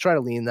 Try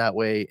to lean that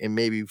way, and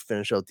maybe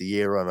finish out the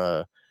year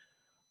on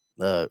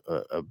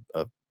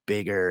a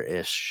bigger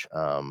ish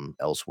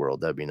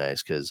Elseworld. That'd be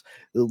nice, because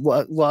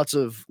lots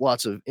of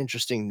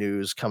interesting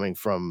news coming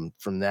from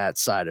that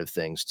side of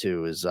things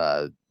too. Is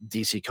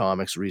DC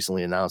Comics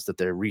recently announced that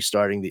they're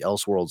restarting the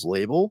Elseworlds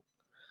label.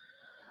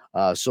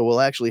 So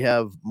we'll actually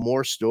have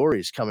more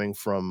stories coming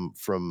from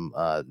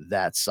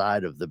that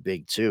side of the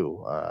big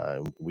two.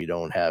 We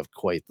don't have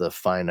quite the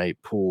finite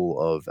pool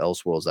of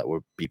Elseworlds that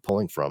we'll be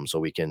pulling from, so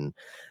we can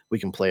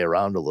play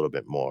around a little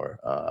bit more.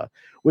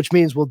 Which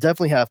means we'll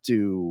definitely have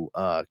to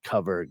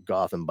cover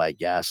Gotham by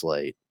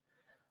Gaslight,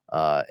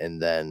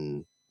 and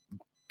then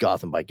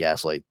Gotham by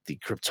Gaslight: The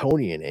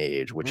Kryptonian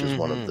Age, which is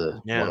one of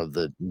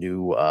the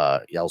new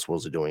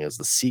Elseworlds are doing as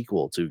the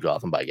sequel to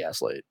Gotham by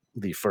Gaslight.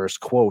 The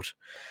first quote.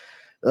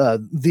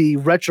 The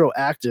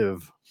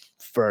retroactive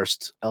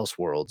first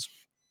Elseworlds,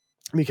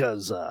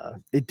 because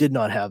it did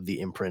not have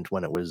the imprint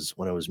when it was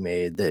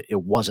made. That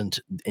it wasn't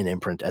an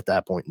imprint at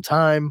that point in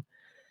time.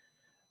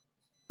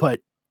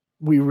 But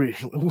we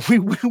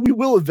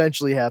will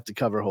eventually have to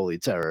cover Holy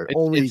Terror.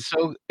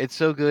 It's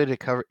so good.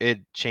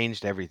 It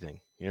changed everything.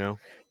 You know.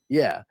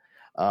 Yeah.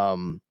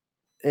 But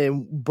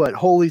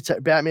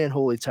Batman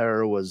Holy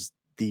Terror was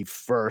the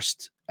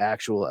first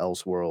actual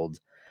Elseworld.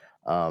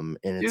 And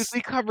Dude,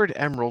 we covered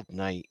Emerald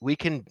Knight. We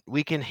can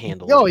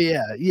handle oh it.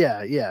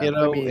 yeah. You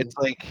know, I mean, it's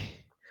like,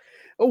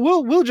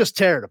 we'll just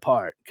tear it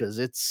apart, because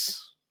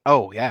it's,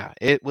 oh yeah,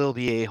 it will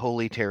be a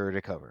Holy Terror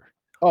to cover.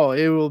 Oh,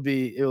 it will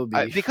be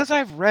because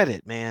I've read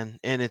it, man,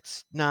 and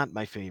it's not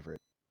my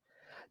favorite.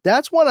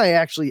 That's one I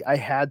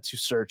had to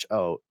search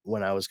out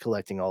when I was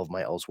collecting all of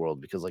my Elseworld,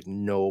 because like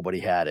nobody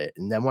had it.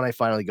 And then when I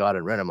finally got it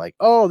and read, I'm like,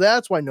 oh,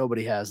 that's why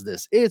nobody has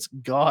this. It's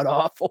god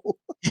awful.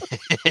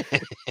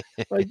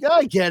 Like,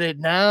 I get it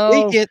now.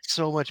 They get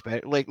so much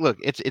better. Like, look,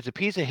 it's a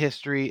piece of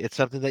history. It's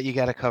something that you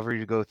got to cover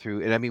to go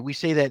through. And I mean, we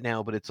say that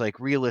now, but it's like,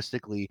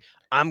 realistically,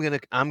 I'm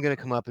gonna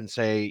come up and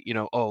say, you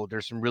know, oh,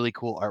 there's some really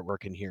cool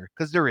artwork in here,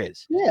 because there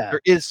is. Yeah.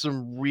 There is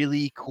some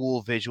really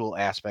cool visual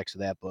aspects of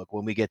that book.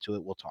 When we get to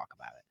it, we'll talk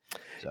about it.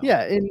 So.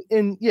 Yeah,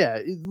 and yeah,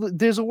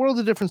 there's a world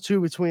of difference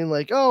too between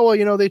like, oh well,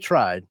 you know, they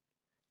tried,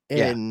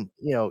 and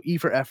you know, E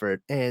for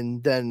effort,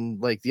 and then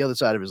like the other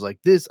side of it is like,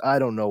 this, I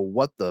don't know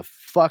what the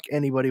fuck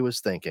anybody was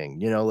thinking,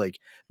 you know, like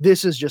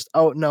this is just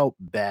out and out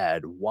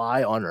bad.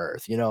 Why on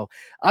earth? You know,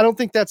 I don't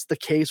think that's the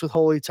case with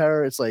Holy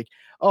Terror. It's like,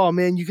 oh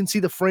man, you can see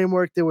the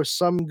framework. There were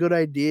some good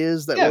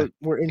ideas that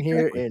were in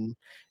here, and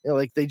you know,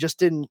 like they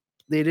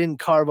didn't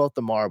carve out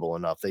the marble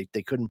enough.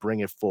 They couldn't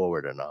bring it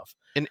forward enough.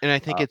 And I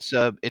think it's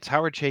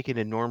Howard Chaykin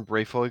and Norm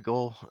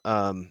Breyfogle.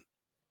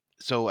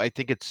 So I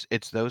think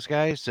it's those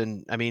guys,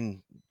 and I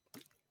mean,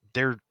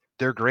 they're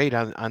great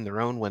on their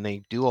own when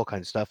they do all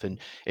kinds of stuff, and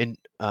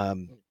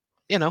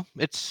you know,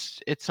 it's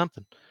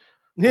something.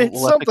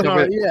 We'll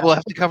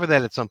have to cover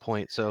that at some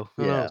point. So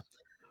who knows?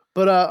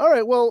 But all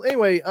right. Well,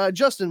 anyway,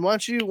 Justin, why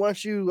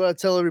don't you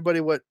tell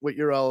everybody what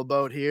you're all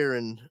about here,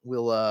 and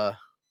we'll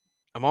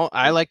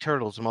I like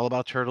turtles. I'm all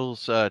about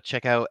turtles.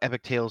 Check out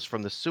Epic Tales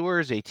from the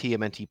Sewers, a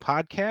TMNT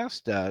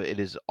podcast.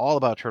 It is all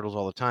about turtles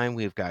all the time.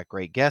 We've got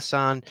great guests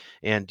on,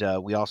 and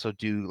we also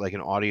do like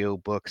an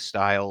audiobook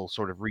style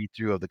sort of read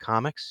through of the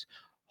comics.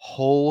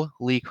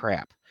 Holy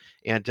crap.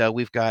 And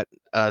we've got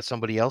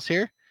somebody else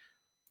here.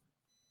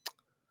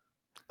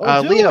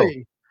 Leo.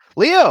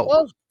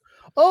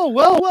 Oh,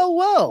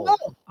 well.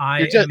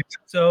 I am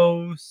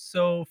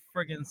so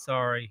friggin'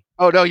 sorry.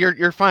 Oh no,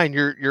 you're fine.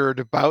 You're at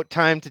about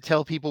time to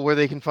tell people where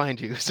they can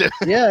find you. So.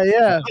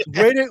 Yeah.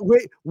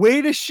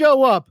 Way to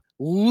show up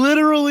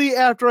literally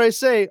after I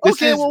say, this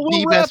okay, is well,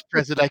 the best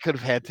present I could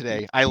have had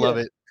today. I love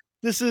it.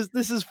 This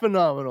is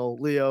phenomenal,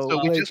 Leo.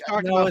 So we just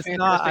talked No, about it's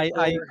not. Fantastic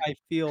I Four.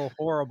 feel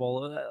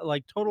horrible,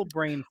 like total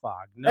brain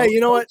fog. No, Hey, you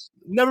know what?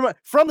 Never mind.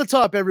 From the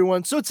top,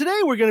 everyone. So today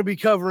we're going to be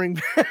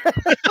covering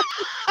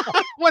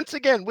Once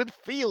again with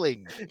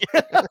feeling.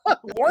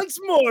 once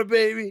more,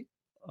 baby.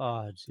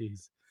 Oh,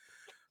 jeez.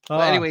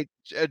 But anyway,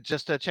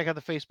 just check out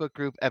the Facebook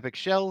group Epic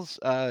Shells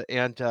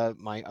and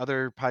my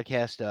other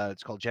podcast.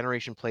 It's called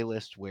Generation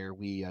Playlist, where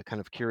we kind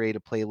of curate a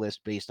playlist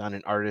based on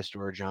an artist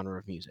or a genre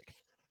of music.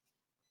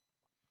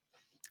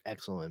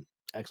 Excellent.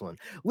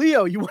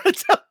 Leo, you want to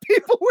tell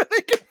people where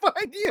they can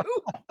find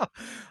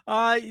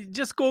you?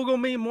 Just Google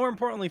me. More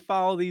importantly,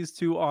 follow these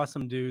two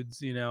awesome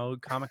dudes. You know,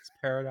 Comix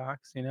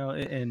Paradox. You know,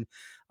 and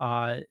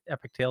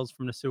Epic Tales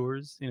from the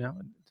Sewers. You know,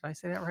 did I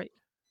say that right?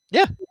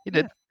 Yeah, you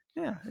did.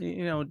 Yeah.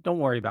 You know, don't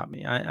worry about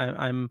me.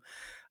 I'm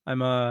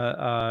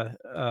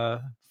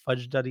a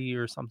fudge duddy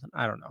or something.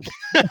 I don't know.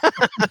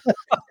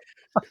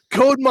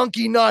 Code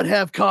Monkey not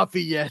have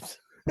coffee yet.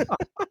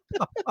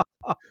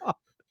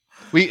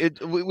 We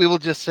will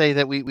just say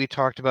that we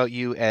talked about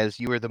you as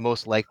you are the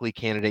most likely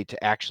candidate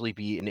to actually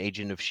be an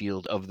agent of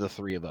S.H.I.E.L.D. of the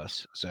three of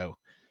us. So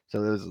it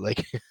was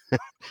like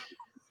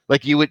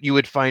like you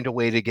would find a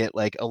way to get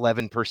like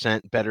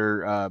 11%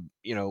 better of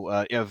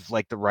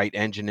like the right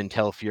engine in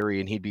Intel Fury,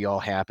 and he'd be all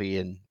happy,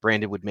 and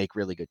Brandon would make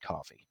really good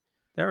coffee.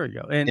 There we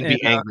go. And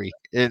be angry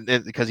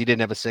because he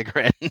didn't have a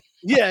cigarette.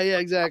 Yeah,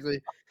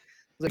 exactly.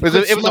 Like,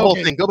 it was a whole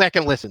thing. Go back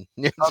and listen.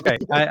 Okay,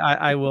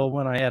 I will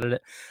when I edit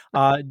it.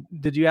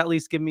 Did you at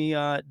least give me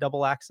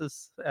double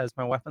axes as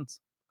my weapons?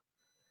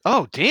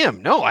 Oh,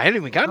 damn. No, I hadn't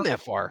even gotten that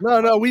far.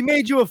 No, we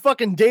made you a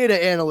fucking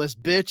data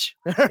analyst, bitch.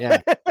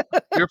 Yeah.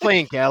 You're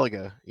playing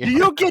Galaga. Yeah.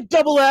 You'll get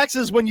double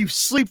axes when you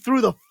sleep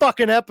through the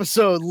fucking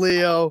episode,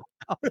 Leo.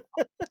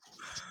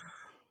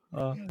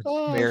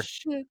 Fair.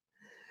 Shit.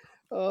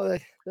 Oh,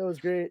 that was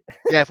great.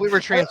 Yeah, if we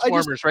were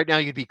Transformers right now,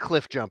 you'd be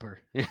Cliff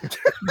Jumper. No!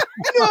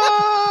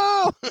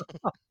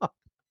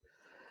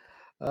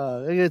 I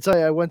gotta tell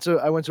you, I went to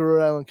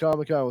Rhode Island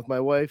Comic Con with my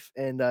wife,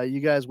 and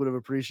you guys would have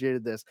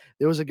appreciated this.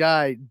 There was a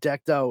guy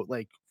decked out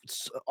like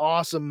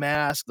awesome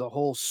mask, the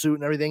whole suit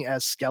and everything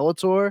as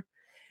Skeletor,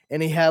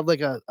 and he had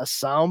like a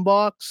sound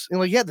box, and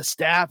like he had the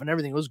staff and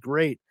everything. It was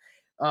great,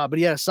 but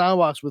he had a sound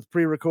box with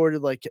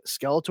pre-recorded like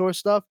Skeletor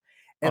stuff,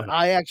 and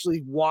I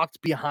actually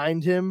walked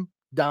behind him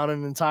down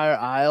an entire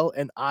aisle,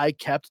 and I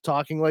kept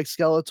talking like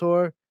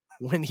Skeletor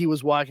when he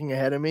was walking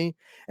ahead of me,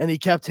 and he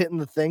kept hitting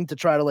the thing to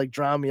try to like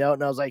drown me out,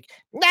 and I was like,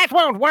 that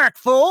won't work,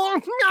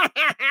 fool.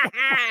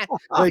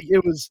 Like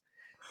it was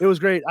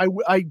great.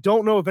 I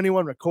don't know if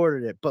anyone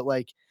recorded it, but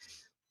like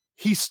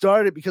he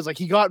started because like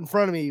he got in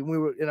front of me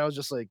and I was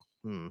just like,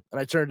 and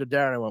I turned to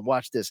Darren and I went,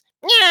 watch this.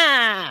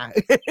 Yeah.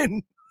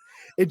 And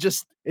it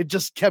just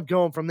kept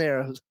going from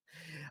there.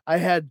 I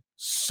had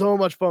so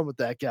much fun with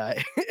that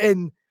guy.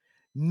 And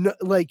no,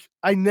 like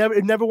it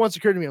never once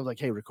occurred to me. I was like,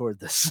 hey, record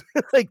this.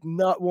 Like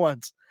not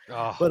once.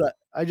 Oh, but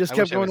I just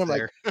kept going. I'm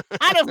like,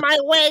 out of my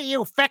way,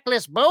 you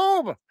feckless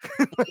boob.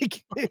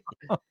 Like,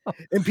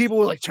 and people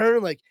were like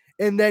turning like,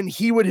 and then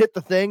he would hit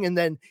the thing, and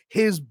then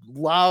his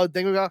loud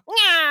thing would go,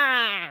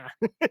 yeah.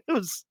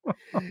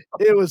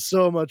 It was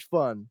so much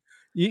fun.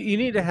 You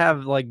need to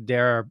have like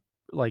Dara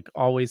like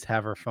always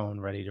have her phone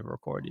ready to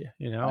record you.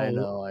 You know. I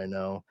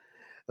know.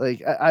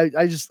 Like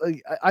I just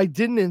like I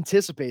didn't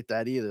anticipate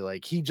that either.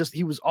 Like he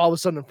was all of a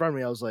sudden in front of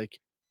me. I was like,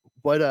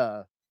 what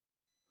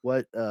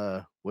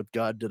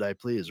God did I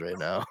please right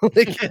now?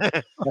 Like,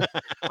 I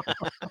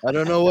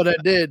don't know what I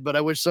did, but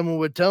I wish someone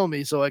would tell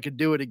me so I could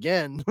do it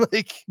again.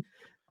 Like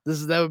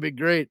that would be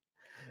great.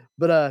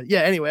 But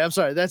yeah, anyway, I'm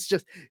sorry. That's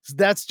just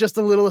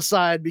a little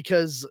aside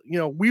because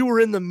we were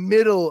in the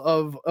middle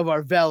of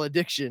our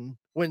valediction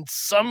when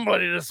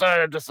somebody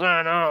decided to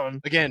sign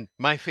on. Again,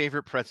 my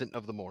favorite present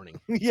of the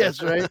morning.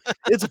 Yes, right.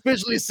 It's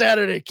officially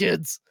Saturday,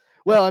 kids.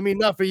 Well, I mean,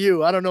 not for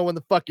you. I don't know when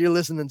the fuck you're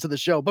listening to the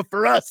show, but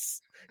for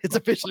us, it's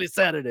officially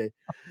Saturday.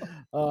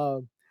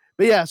 But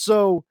yeah,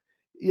 so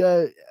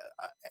yeah,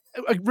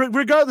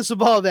 regardless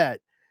of all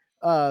that,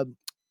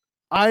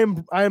 I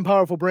am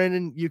Powerful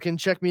Brandon. You can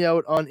check me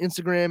out on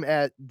Instagram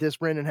at This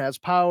Brandon Has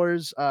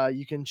Powers.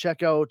 You can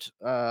check out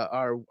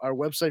our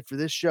website for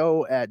this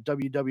show at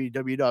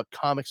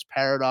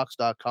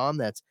www.comixparadox.com.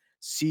 That's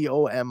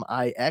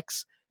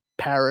COMIX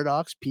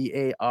Paradox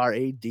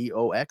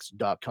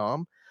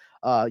PARADOX.com.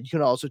 You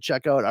can also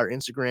check out our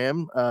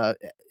Instagram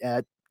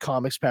at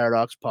Comics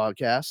Paradox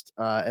Podcast,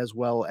 as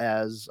well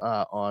as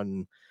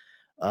on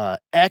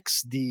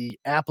X, the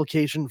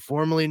application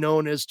formerly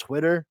known as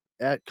Twitter,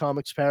 at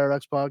Comics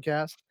Paradox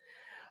Podcast.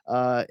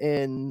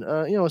 And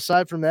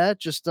aside from that,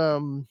 just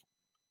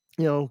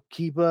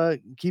keep a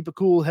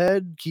cool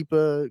head, keep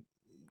a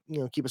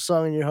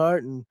song in your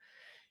heart, and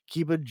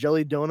keep a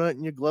jelly donut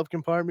in your glove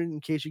compartment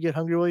in case you get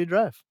hungry while you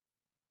drive.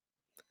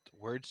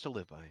 Words to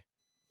live by.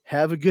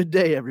 Have a good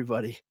day,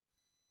 everybody.